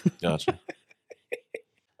 Gotcha.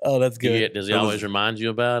 Oh, that's good. Does he always remind you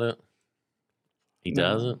about it? He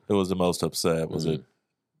doesn't? Who was the most upset? Was it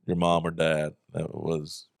your mom or dad that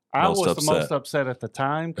was I most was upset? the most upset at the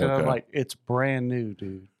time because I'm like, it's brand new,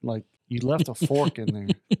 dude. Like, you left a fork in there.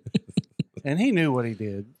 And he knew what he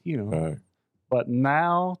did, Right. But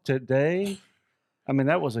now, today, I mean,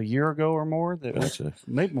 that was a year ago or more.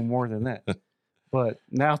 Maybe more than that. But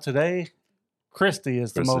now, today, Christy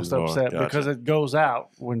is the most upset because it goes out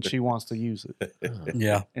when she wants to use it.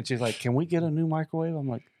 Yeah. And she's like, can we get a new microwave? I'm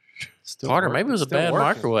like, Carter, maybe it was a bad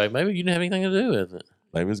microwave. Maybe you didn't have anything to do with it.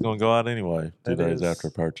 Maybe it's going to go out anyway 2 days after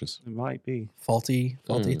purchase. It might be. Faulty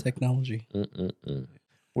technology.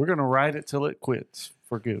 We're going to ride it till it quits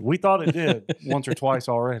for good. We thought it did once or twice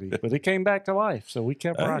already, but it came back to life, so we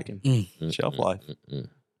kept rocking. Shelf life.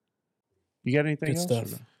 You got anything Good else?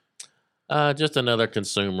 stuff. Just another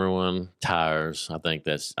consumer one. Tires. I think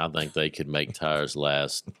they could make tires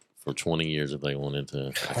last for 20 years if they wanted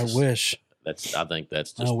to. I wish. I think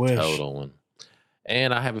that's just a total one.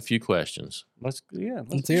 And I have a few questions. Let's hear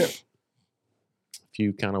it. A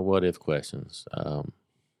few kind of what if questions.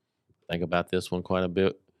 Think about this one quite a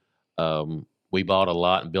bit. We bought a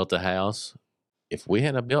lot and built a house. If we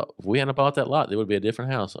hadn't bought that lot, there would be a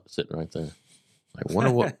different house sitting right there. Like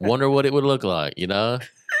wonder what it would look like,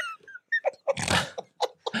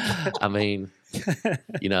 I mean,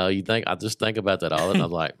 I just think about that all the time.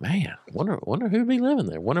 I'm like, man, wonder who'd be living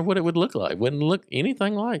there. Wonder what it would look like. Wouldn't look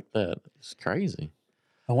anything like that. It's crazy.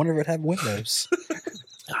 I wonder if it had windows.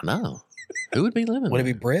 I know. Who would be living there? Would it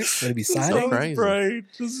be brick? Would it be siding? So crazy. Right.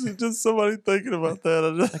 Just somebody thinking about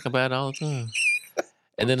that. Think about it all the time.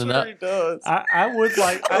 And then he does. I would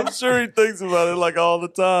like. I'm sure he thinks about it like all the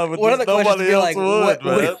time, but One of the nobody else would,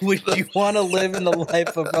 man. Would you want to live in the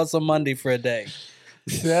life of Russell Mundy for a day?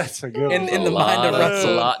 That's a good one. In the mind of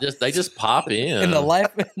Russell. They just pop in. In the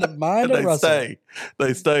mind of Russell.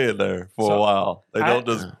 They stay in there for a while. They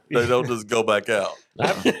don't just go back out.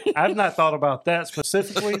 I've not thought about that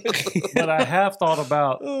specifically, but I have thought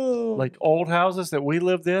about like old houses that we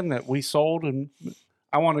lived in that we sold, and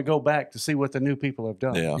I want to go back to see what the new people have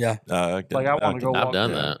done. Yeah. I want to go. I've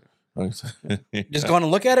done that. Just go on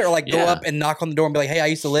and look at it, or go up and knock on the door and be like, "Hey, I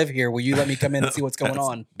used to live here. Will you let me come in and see what's going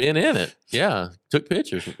on?" Been in it. Yeah. Took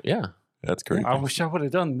pictures. Yeah. That's creepy. I wish I would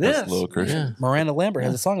have done this. That's a little creepy. Yeah. Miranda Lambert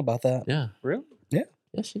has a song about that. Yeah. Really? Yeah.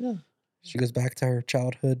 Yes, she does. She goes back to her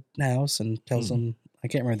childhood house and tells them, I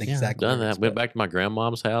can't remember the exact done words, that. Went but- back to my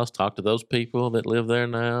grandmom's house, talked to those people that live there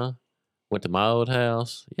now. Went to my old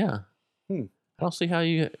house. Yeah. I don't see how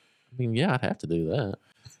you. I mean, yeah, I'd have to do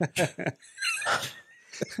that.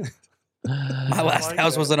 My last like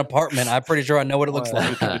house that. was an apartment. I'm pretty sure I know what it looks Well,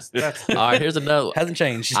 like. that's All right, here's another. Hasn't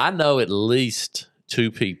changed. I know at least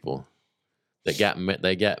 2 people that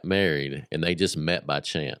got married and they just met by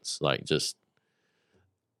chance. Like just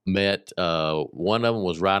met. One of them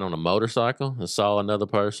was riding on a motorcycle and saw another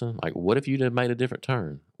person. Like, what if you'd have made a different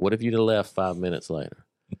turn? What if you'd have left 5 minutes later?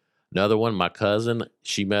 Another one, my cousin,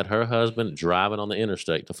 she met her husband driving on the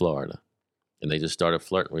interstate to Florida, and they just started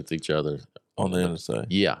flirting with each other On the interstate.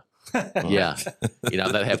 Yeah. Yeah. They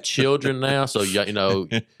have children now. So,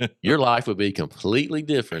 your life would be completely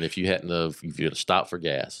different if you if you had stopped for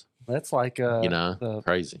gas. That's like the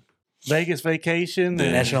Crazy. Vegas vacation, Yeah.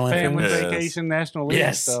 and National family Anthem. vacation, national leave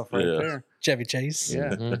Yes. stuff right Yeah. there. Chevy Chase.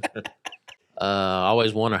 Yeah, Mhm. I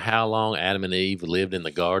always wonder how long Adam and Eve lived in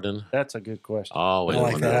the garden. that's a good question. Always I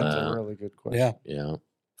like wonder that. That's a that. really good question. Yeah.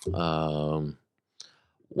 Yeah.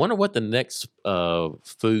 Wonder what the next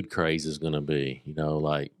food craze is going to be.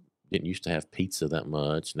 Like didn't used to have pizza that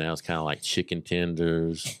much. Now it's kind of like chicken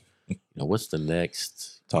tenders. What's the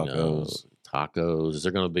next? Tacos. Tacos. Is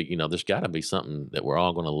there going to be? There's got to be something that we're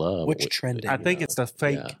all going to love. Which trending? I think it's the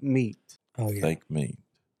fake meat. Oh, yeah. Fake meat.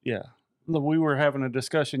 Yeah. Look, we were having a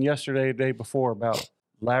discussion yesterday, the day before, about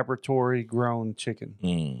laboratory grown chicken.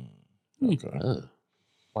 Okay. Ugh.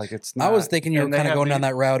 Like it's not. I was thinking you were and they kind of have going down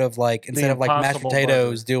that route of like, instead of like mashed Impossible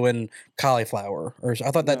potatoes, burger. doing cauliflower. Or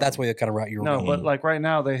I thought No. that's the kind of route you were No, going. but like right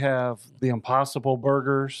now they have the Impossible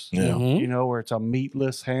burgers. Yeah. Mhm. Where it's a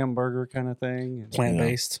meatless hamburger kind of thing. And, Plant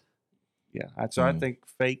based. yeah. So I think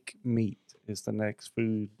fake meat is the next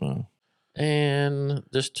food. Wow. And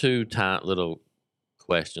just 2 little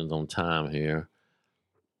questions on time here.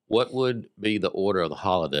 What would be the order of the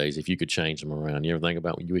holidays if you could change them around? You ever think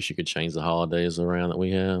about you wish you could change the holidays around that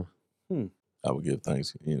we have? I would give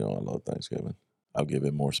Thanksgiving. I love Thanksgiving. I'll give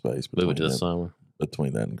it more space Move it to the that, summer.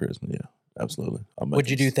 between that and Christmas. Yeah, absolutely. Would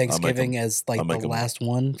you do Thanksgiving as like I'll the make 'em- last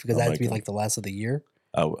one? Because I'll that has make to be 'em- like the last of the year.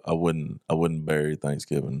 I wouldn't bury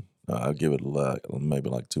Thanksgiving. I'll give it maybe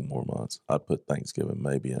like 2 more months. I'd put Thanksgiving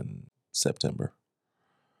maybe in September.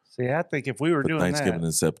 See, I think if we were Put doing Thanksgiving that,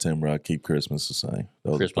 in September. I'd keep Christmas the same.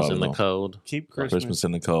 Those are Christmas in probably the cold. keep Christmas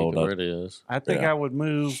in the Keep cold. it where it is. I think Yeah. I would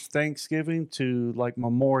move Thanksgiving to like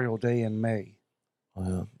Memorial Day in May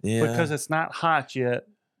Yeah, because it's not hot yet.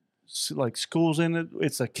 Like school's in it.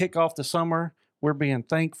 It's a kickoff to summer. We're being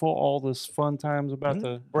thankful all this fun times about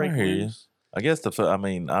the break hear you. loose. I guess I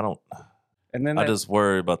don't. And then I that- just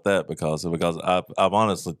worry about that because I've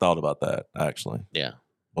honestly thought about that actually. Yeah.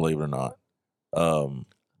 Believe it or not.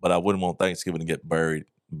 But I wouldn't want Thanksgiving to get buried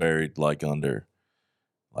like under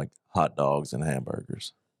like hot dogs and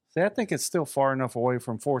hamburgers. see, I think it's still far enough away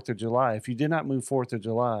from 4th of July. If you did not move 4th of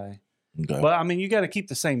July, Okay. but I mean, you got to keep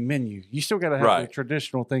the same menu. You still got to have the Right.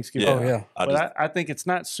 traditional Thanksgiving. Yeah. Oh yeah. But I think it's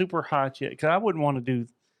not super hot yet because I wouldn't want to do.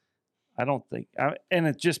 I don't think, and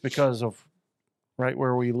it's just because of right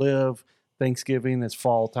where we live. Thanksgiving, it's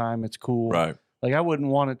fall time, it's cool. right. Like I wouldn't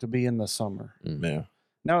want it to be in the summer. Yeah.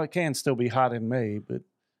 Now it can still be hot in May, but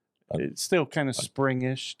it's still kind of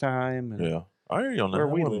springish time. And Yeah. I hear you on that. Where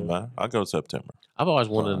I we wouldn't live. mind. I'll go September. I've always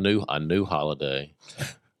wanted a new holiday.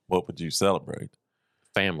 What would you celebrate?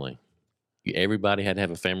 Family. Everybody had to have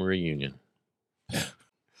a family reunion.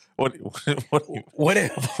 What What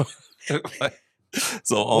if?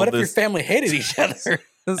 so on What if your this family hated each other? so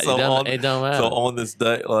It don't matter. so on this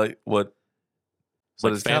day, like what? It's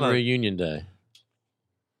like it's family kinda- reunion day.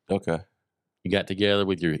 Okay. You got together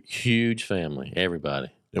with your huge family,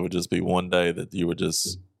 everybody. It would just be one day that you would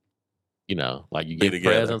just Like you Be give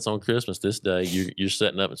together. presents on Christmas. This day, you're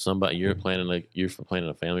setting up at somebody. You're planning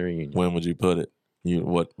a family reunion. when would you put it?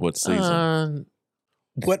 What season?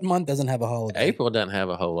 What month doesn't have a holiday? April doesn't have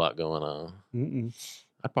a whole lot going on. Mm-mm.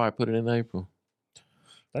 I'd probably put it in April.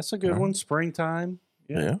 That's a good Alright. one. Springtime.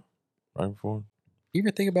 yeah. Right before. You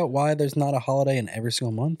ever think about why there's not a holiday in every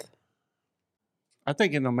single month? I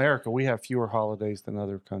think in America we have fewer holidays than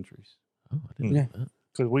other countries Oh, I didn't Yeah. know that.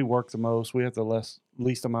 because we work the most. We have the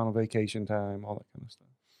least amount of vacation time, all that kind of stuff.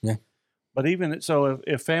 Yeah. But even so,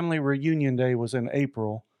 if family reunion day was in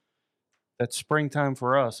April, that's springtime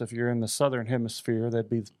for us. If you're in the southern hemisphere, that'd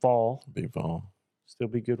be fall. Be fall. Still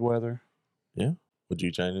be good weather. Would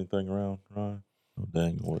you change anything around, Ryan? Oh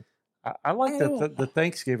dang! What? I like the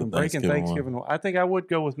Thanksgiving, The breaking Thanksgiving Thanksgiving. I think I would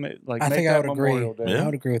go with I make think I that would agree. Memorial Day. Yeah. I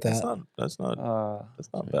would agree with That's that. not Uh,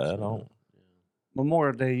 bad. I don't.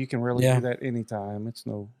 Memorial Day, you can really Yeah. do that anytime. It's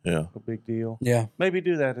no big deal. Yeah. Maybe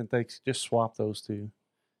do that and just swap those two.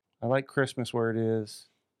 I like Christmas where it is.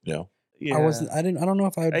 Yeah. Yeah. I don't know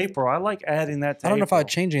if I would. April. I like adding that to I don't know if I would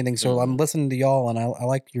April. change anything. So I'm listening to y'all, and I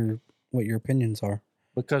like what your opinions are.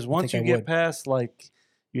 Because once you get past, like,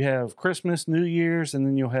 you have Christmas, New Year's, and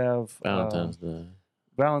then you'll have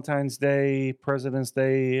Valentine's Day, President's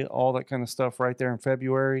Day, all that kind of stuff right there in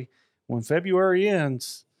February. When February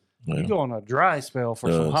ends, you go on a dry spell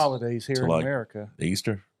for some holidays here in America.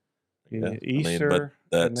 Easter. Yeah, Easter,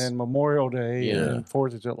 and then Memorial Day, and then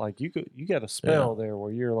 4th of July. Like, you got a spell there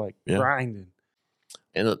where you're like grinding.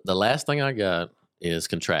 And the last thing I got is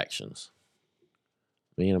contractions.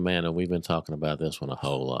 Me and Amanda, we've been talking about this one a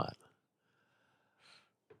whole lot.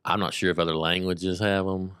 I'm not sure if other languages have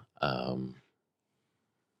them.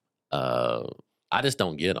 I just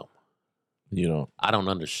don't get them. You don't. I don't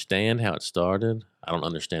understand how it started. I don't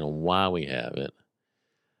understand why we have it.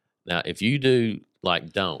 Now, if you do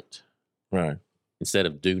like don't, right, instead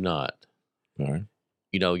of do not, right,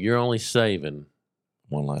 you're only saving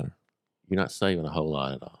one letter. You're not saving a whole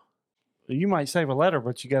lot at all. You might save a letter,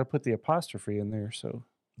 but you got to put the apostrophe in there. So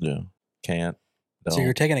can't. Don't. So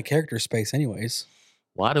you're taking a character space, anyways.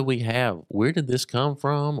 Why do we have? Where did this come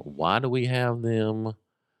from? Why do we have them?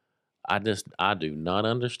 I do not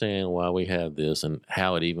understand why we have this and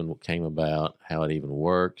how it even came about, how it even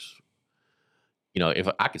works. If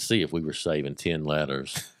I could see if we were saving 10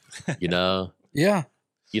 letters, Yeah.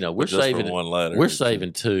 We're saving one letter. We're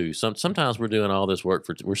saving 2. Sometimes we're doing all this work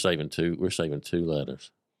we're saving 2. We're saving 2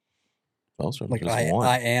 letters. Most of them like just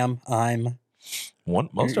I am, I'm. One.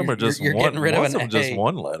 Most of them are just you're one. Getting rid most of them just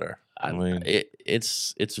one letter. I mean,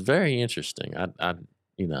 it's very interesting. I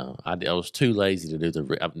was too lazy to do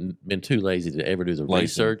I've been too lazy to ever do the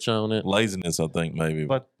research on it. Laziness, I think, maybe.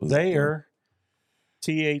 But there,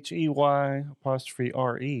 THEY''RE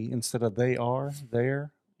instead of they are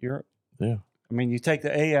there. You're. Yeah. I mean, you take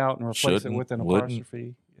the A out and replace it with an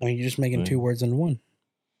apostrophe. I mean, you're just making 2 words into one,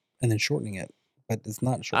 and then shortening it. But it's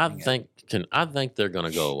not shortening. I think they're going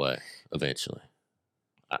to go away eventually.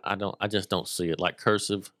 I just don't see it. Like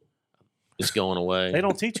cursive is going away. They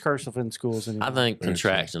don't teach cursive in schools anymore. I think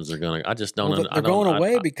contractions are going to. I just don't. They're going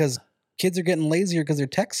away because kids are getting lazier because they're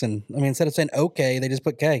texting. I mean, instead of saying okay, they just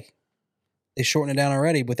put K. They shorten it down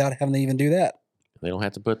already without having to even do that. They don't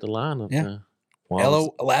have to put the line up there.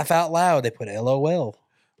 Laugh out loud. They put LOL.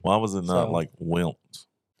 Why was it not like wilt?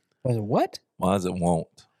 Was it what? Why is it won't?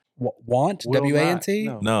 Want? WANT?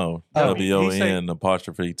 No. WON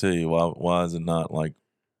apostrophe T. Why is it not like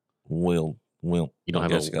wilt? You don't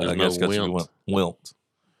have I guess wilt.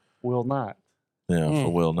 Will not. Yeah,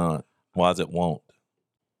 for will not. Why is it won't?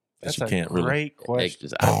 That's you can't great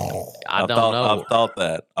question. I don't know.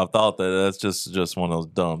 I've thought that that's just one of those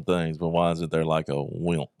dumb things. But why is it there like a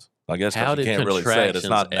wilt? I guess how you did can't really say it. It's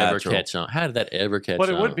not natural. Catch on? How did that ever catch on? But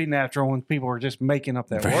it would be natural when people were just making up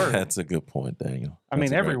that word. That's a good point, Daniel. I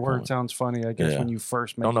mean, every word sounds funny, I guess, when you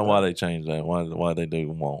first make it. I don't know why they changed that. Why they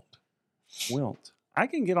do won't. Wilt. I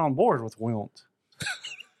can get on board with wilt.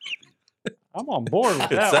 I'm on board with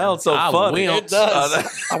that. It sounds so funny. It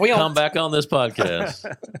does. Come back on this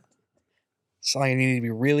podcast. So you need to be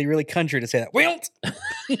really, really country to say that. Wilt.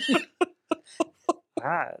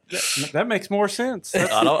 That makes more sense.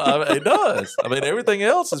 It does. I mean, everything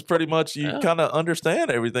else is pretty much you kind of understand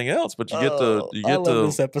everything else, but you get to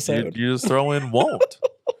this episode. You just throw in won't.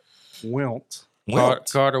 Wilt.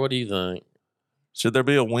 Carter, what do you think? Should there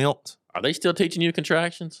be a wilt? Are they still teaching you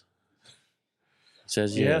contractions? He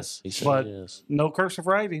says yes. He says but yes. No cursive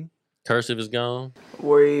writing. Cursive is gone.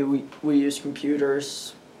 We use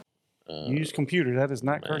computers. You use computer. That is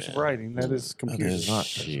not cursive writing. That is computer. That is not.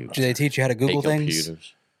 Do they teach you how to Google things?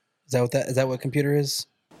 Computers. Is that what computer is?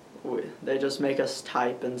 They just make us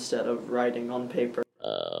type instead of writing on paper.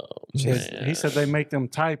 He said they make them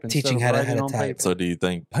type instead Teaching of how to writing on type. paper. So do you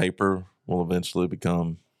think paper will eventually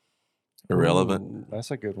become irrelevant? Ooh,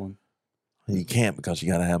 that's a good one. You can't because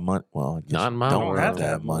you got to have money. Well, I guess not in my don't world. have to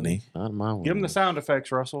have money. Not in my world. Give them the sound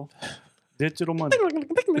effects, Russell. Digital money.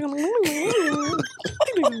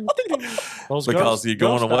 Because you're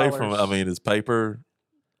going away from. I mean, is paper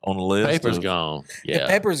on the list? Paper's gone. Yeah, If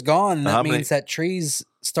paper's gone, that means that trees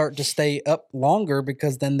start to stay up longer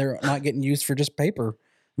because then they're not getting used for just paper.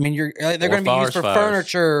 I mean, they're going to be used for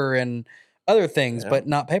furniture and other things, but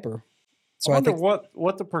not paper. So I wonder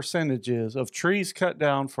what the percentage is of trees cut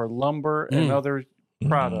down for lumber and other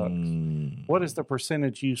products. What is the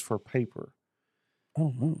percentage used for paper? I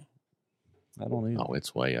don't know. I don't either. Oh,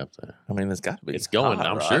 it's way up there. I mean, it's got to be. It's going. high,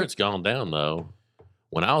 I'm right? sure it's gone down though.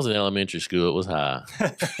 When I was in elementary school, it was high.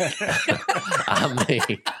 I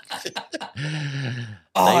mean,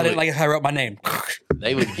 I didn't like how I wrote my name.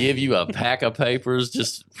 they would give you a pack of papers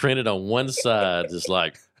just printed on one side, just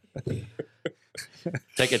like,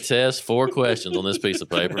 take a test, 4 questions on this piece of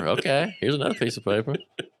paper. Okay, here's another piece of paper.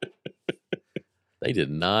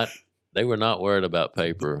 They were not worried about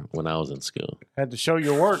paper when I was in school. Had to show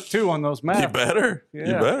your work too on those maps. You better. Yeah.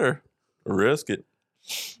 You better risk it.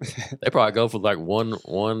 They probably go for like one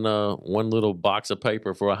little box of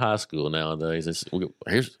paper for a high school nowadays.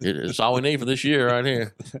 It's all we need for this year right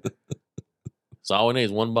here. It's all we need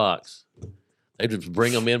is one box. They just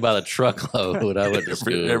bring them in by the truckload when I went to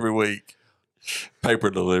school. Every week. Paper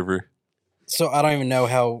delivery. So I don't even know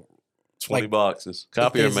how 20 boxes.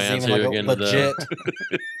 Copier this is man's even, here like, again legit.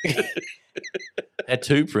 today. Had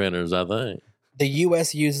 2 printers, I think. The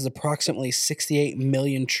U.S. uses approximately 68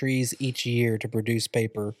 million trees each year to produce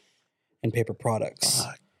paper and paper products.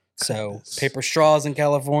 So paper straws in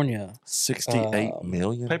California. 68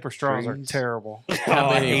 million? Paper straws trees? are terrible.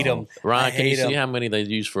 I hate them. Ryan, can you hate see 'em. how many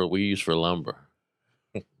we use for lumber?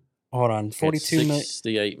 Hold on, 42 million.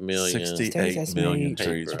 68 million. 68 million paper.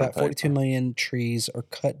 trees. About for 42 paper. million trees are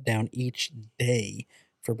cut down each day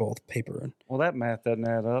for both paper and. Well, that math doesn't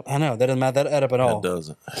add up. I know that doesn't matter that add up at all. That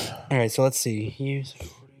doesn't. All right, so let's see.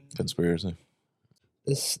 Conspiracy.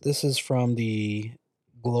 This is from the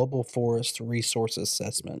Global Forest Resource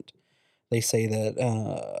Assessment. They say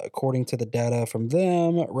that according to the data from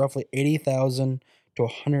them, roughly 80,000 to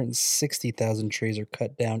 160,000 trees are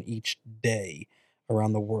cut down each day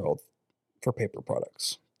around the world for paper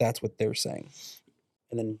products. That's what they're saying.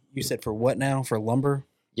 And then you said for what now? For lumber?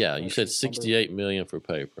 Yeah, you said 68 million for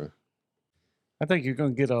paper. I think you're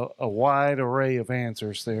going to get a wide array of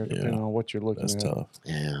answers there, depending on what you're looking That's at. tough.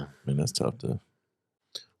 Yeah. I mean, that's tough to.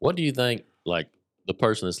 What do you think, like, the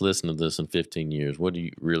person that's listening to this in 15 years, what do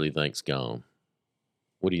you really think's gone?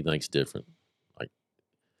 What do you think's different?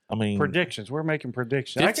 I mean, Predictions. We're making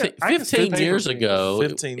predictions. 15 years ago,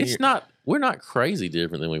 15 it's years. not. We're not crazy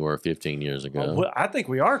different than we were 15 years ago. Well, I think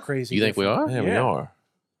we are crazy. You think we different. are? yeah, we are.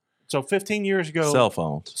 So 15 years ago, Cell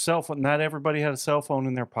phones. cell phone. Not everybody had a cell phone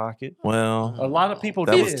in their pocket. Well, A lot of people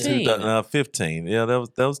that did. was 15. 15. Yeah, that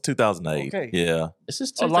was 2008. Okay. Yeah. This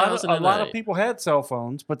is a 2008. lot of people had cell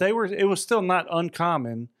phones, but it was still not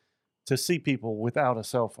uncommon to see people without a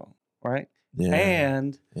cell phone, right? Yeah.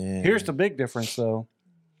 And yeah. here's the big difference, though: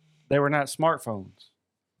 they were not smartphones.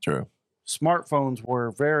 True. Smartphones were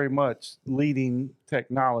very much leading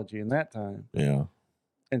technology in that time, Yeah.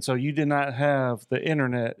 and so you did not have the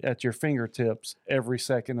internet at your fingertips every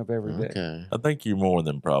second of every day. Okay. I think you're more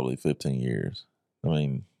than probably 15 years. I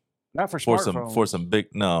mean, Not for for smartphones. some big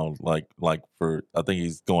like for I think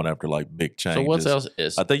he's going after like big changes. So what's else?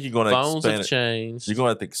 Is I think you're going to phones expand have it. changed. You're going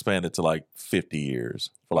to have to expand it to like 50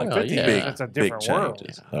 years for like Well, 50 yeah. big, That's a big different world.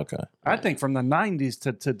 changes. Okay. I think from the 90s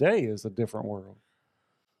to today is a different world.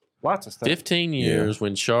 Lots of stuff. 15 years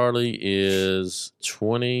when Charlie is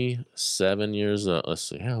 27 years old. Let's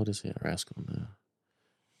see, how old is he? Rascal now.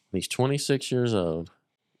 He's 26 years old.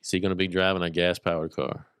 Is he going to be driving a gas-powered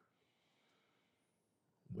car?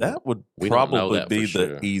 That would We don't know probably that be for the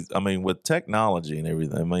sure. easy. I mean, with technology and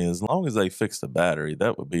everything, I mean, as long as they fix the battery,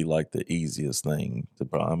 that would be like the easiest thing to.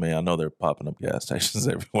 I mean, I know they're popping up gas stations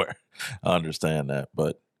everywhere. I understand that,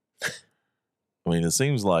 but I mean, it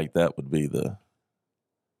seems like that would be the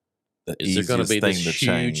Is there going easiest to be thing this to huge?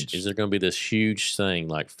 change. Is there going to be this huge thing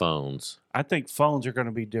like phones? I think phones are going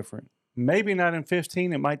to be different. Maybe not in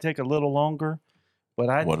 15. It might take a little longer, but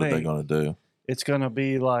I What think are they going to do? it's going to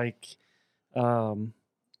be like,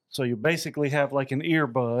 so you basically have like an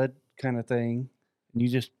earbud kind of thing, and you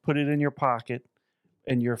just put it in your pocket,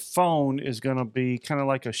 and your phone is going to be kind of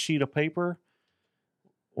like a sheet of paper,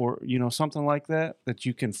 or something like that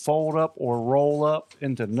you can fold up or roll up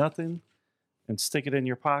into nothing, and stick it in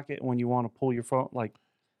your pocket when you want to pull your phone. Like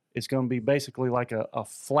it's going to be basically like a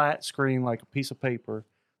flat screen, like a piece of paper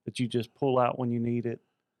that you just pull out when you need it.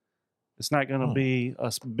 It's not going to be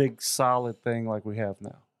a big solid thing like we have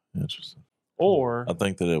now. Interesting. Or I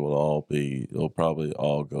think that it'll probably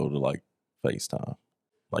all go to like FaceTime.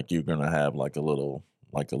 Like you're gonna have like a little,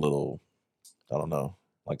 I don't know,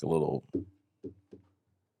 like a little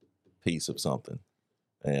piece of something,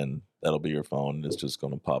 and that'll be your phone, and it's just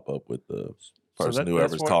gonna pop up with the person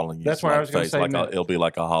whoever's calling you. That's what I was going to say. It'll be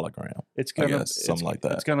like a hologram. It's gonna, guess, something like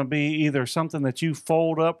that. It's going to be either something that you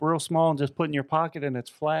fold up real small and just put in your pocket, and it's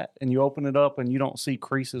flat, and you open it up and you don't see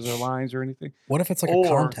creases or lines or anything. What if it's like Or a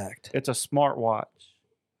contact? It's a smartwatch.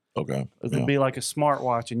 Okay. It'd be like a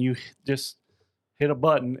smartwatch, and you just hit a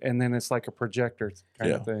button, and then it's like a projector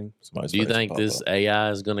kind of thing. Somebody's Do you face will think pop this up. AI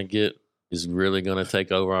is going to get is really going to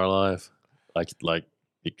take over our life? Like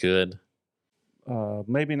it could?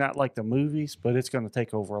 Maybe not like the movies, but it's going to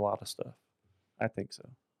take over a lot of stuff. I think so.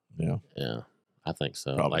 Yeah. Yeah, I think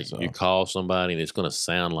so. Probably like so. you call somebody and it's going to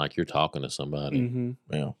sound like you're talking to somebody, Mm-hmm.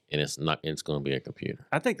 Yeah. and it's not. It's going to be a computer.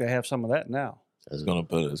 I think they have some of that now. It's gonna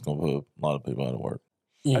put a lot of people out of work.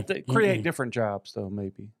 I think create different jobs though,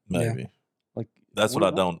 maybe. Maybe. Like That's what I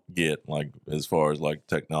don't get, like as far as like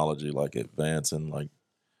technology, like advancing, like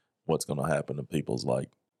what's gonna happen to people's like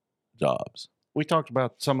jobs. We talked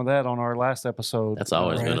about some of that on our last episode. That's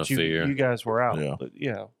always been a fear. You guys were out. Yeah. But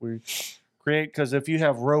yeah, we create, because if you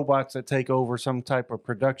have robots that take over some type of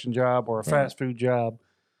production job or a fast food job,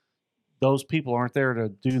 those people aren't there to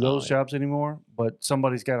do those jobs anymore. But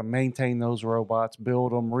somebody's got to maintain those robots,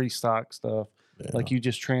 build them, restock stuff. Yeah. Like you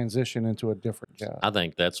just transition into a different job. I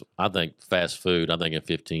think fast food. I think in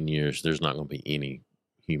 15 years, there's not going to be any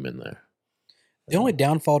human there. The only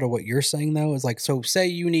downfall to what you're saying though is like, so say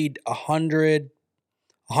you need 100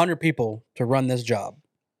 people to run this job,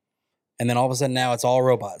 and then all of a sudden now it's all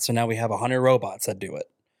robots. So now we have 100 robots that do it.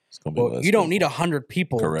 It's gonna be Well, less you don't people. need 100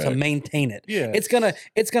 people Correct. to maintain it. Yeah. It's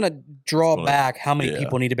gonna draw back how many yeah.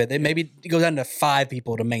 people need to be. Maybe it goes down to 5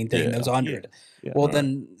 people to maintain Yeah. those 100. Yeah. Well,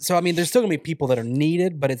 then, so I mean, there's still gonna be people that are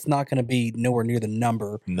needed, but it's not gonna be nowhere near the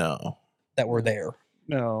number No. that were there.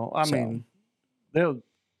 No, I So- mean, they'll.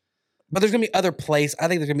 But there's gonna be other place. I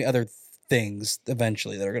think there's gonna be other things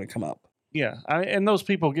eventually that are gonna come up. Yeah, and those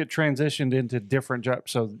people get transitioned into different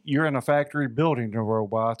jobs. So you're in a factory building the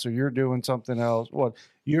robots, or you're doing something else. What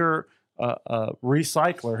you're a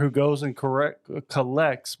recycler who goes and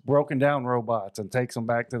collects broken down robots and takes them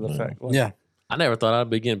back to the factory. Yeah, I never thought I'd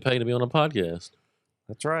be getting paid to be on a podcast.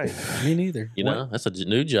 That's right. me neither. You know, that's a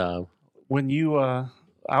new job. When you, I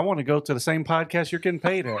want to go to the same podcast you're getting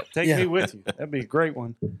paid at. Take Yeah. me with you. That'd be a great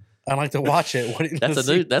one. I like to watch it.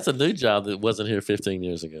 That's a new job that wasn't here 15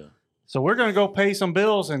 years ago. So we're going to go pay some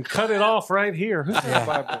bills and cut it off right here. Who's got a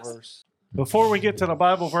Bible verse? Before we get to the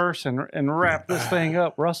Bible verse and wrap this thing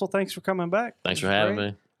up, Russell, thanks for coming back. Thanks for having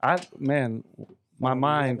me. My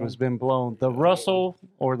mind has been blown. The Russell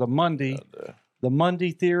or the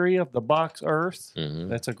Mundy theory of the box Earth. Mhm.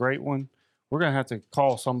 That's a great one. We're going to have to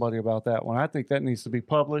call somebody about that one. I think that needs to be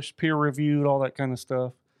published, peer reviewed, all that kind of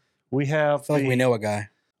stuff. We have I feel like we know a guy.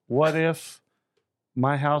 What if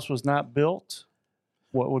my house was not built?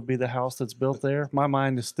 What would be the house that's built there? My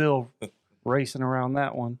mind is still racing around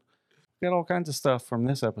that one. Got all kinds of stuff from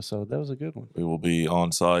this episode. That was a good one. We will be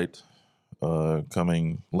on site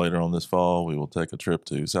coming later on this fall. We will take a trip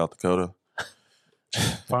to South Dakota.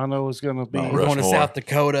 Stefano is going to be. Mount We're going to Rushmore. South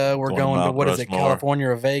Dakota. We're Going to going to Mount what is it, Rushmore. California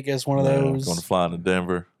or Vegas? One of those. Going to fly into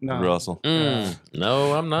Denver. No. With Russell.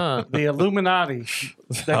 No, I'm not. The Illuminati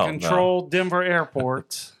that Oh, no. control Denver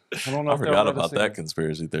Airport. I don't know I if they'll forgot let us about in. that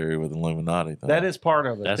conspiracy theory with Illuminati. Thing. That is part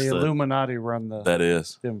of it. That's The the- Illuminati run the. That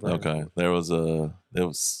is. Denver. Okay.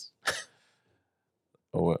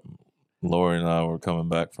 Lori and I were coming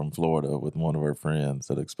back from Florida with one of her friends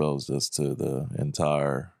that exposed us to the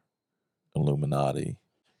entire Illuminati.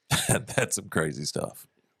 That's some crazy stuff.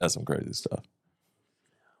 That's some crazy stuff.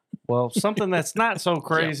 Well, something that's not so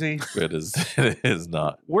crazy. It is. It is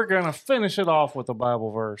not. We're going to finish it off with a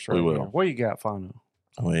Bible verse right We will. here. What you got, Fano?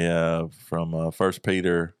 We have from 1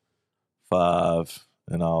 Peter 5,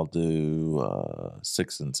 and I'll do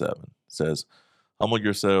 6 and 7. It says, "Humble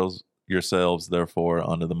yourselves, therefore,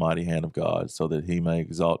 under the mighty hand of God, so that he may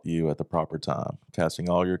exalt you at the proper time, casting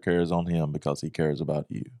all your cares on him because he cares about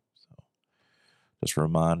you." So, just a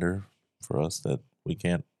reminder for us that we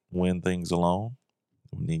can't win things alone.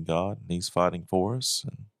 We need God, and he's fighting for us,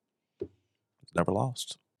 and he's never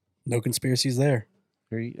lost. No conspiracies there.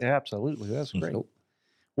 Absolutely. That's great.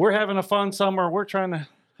 We're having a fun summer. We're trying to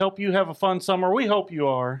help you have a fun summer. We hope you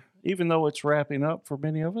are, even though it's wrapping up for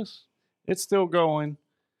many of us. It's still going.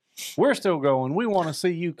 We're still going. We want to see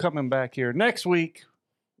you coming back here next week.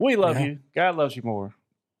 We love you. God loves you more.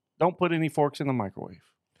 Don't put any forks in the microwave.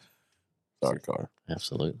 Sorry, Carter.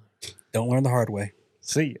 Absolutely. Don't learn the hard way.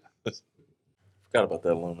 See ya. Forgot about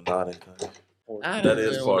that Illuminati thing. I That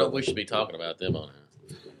is part of we it. should be talking about them on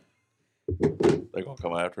here. They're going to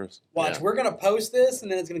come after us. Watch, Yeah. we're going to post this,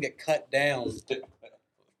 and then it's going to get cut down.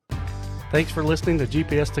 Thanks for listening to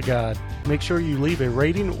GPS to God. Make sure you leave a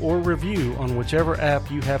rating or review on whichever app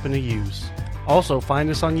you happen to use. Also, find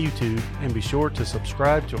us on YouTube and be sure to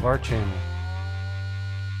subscribe to our channel.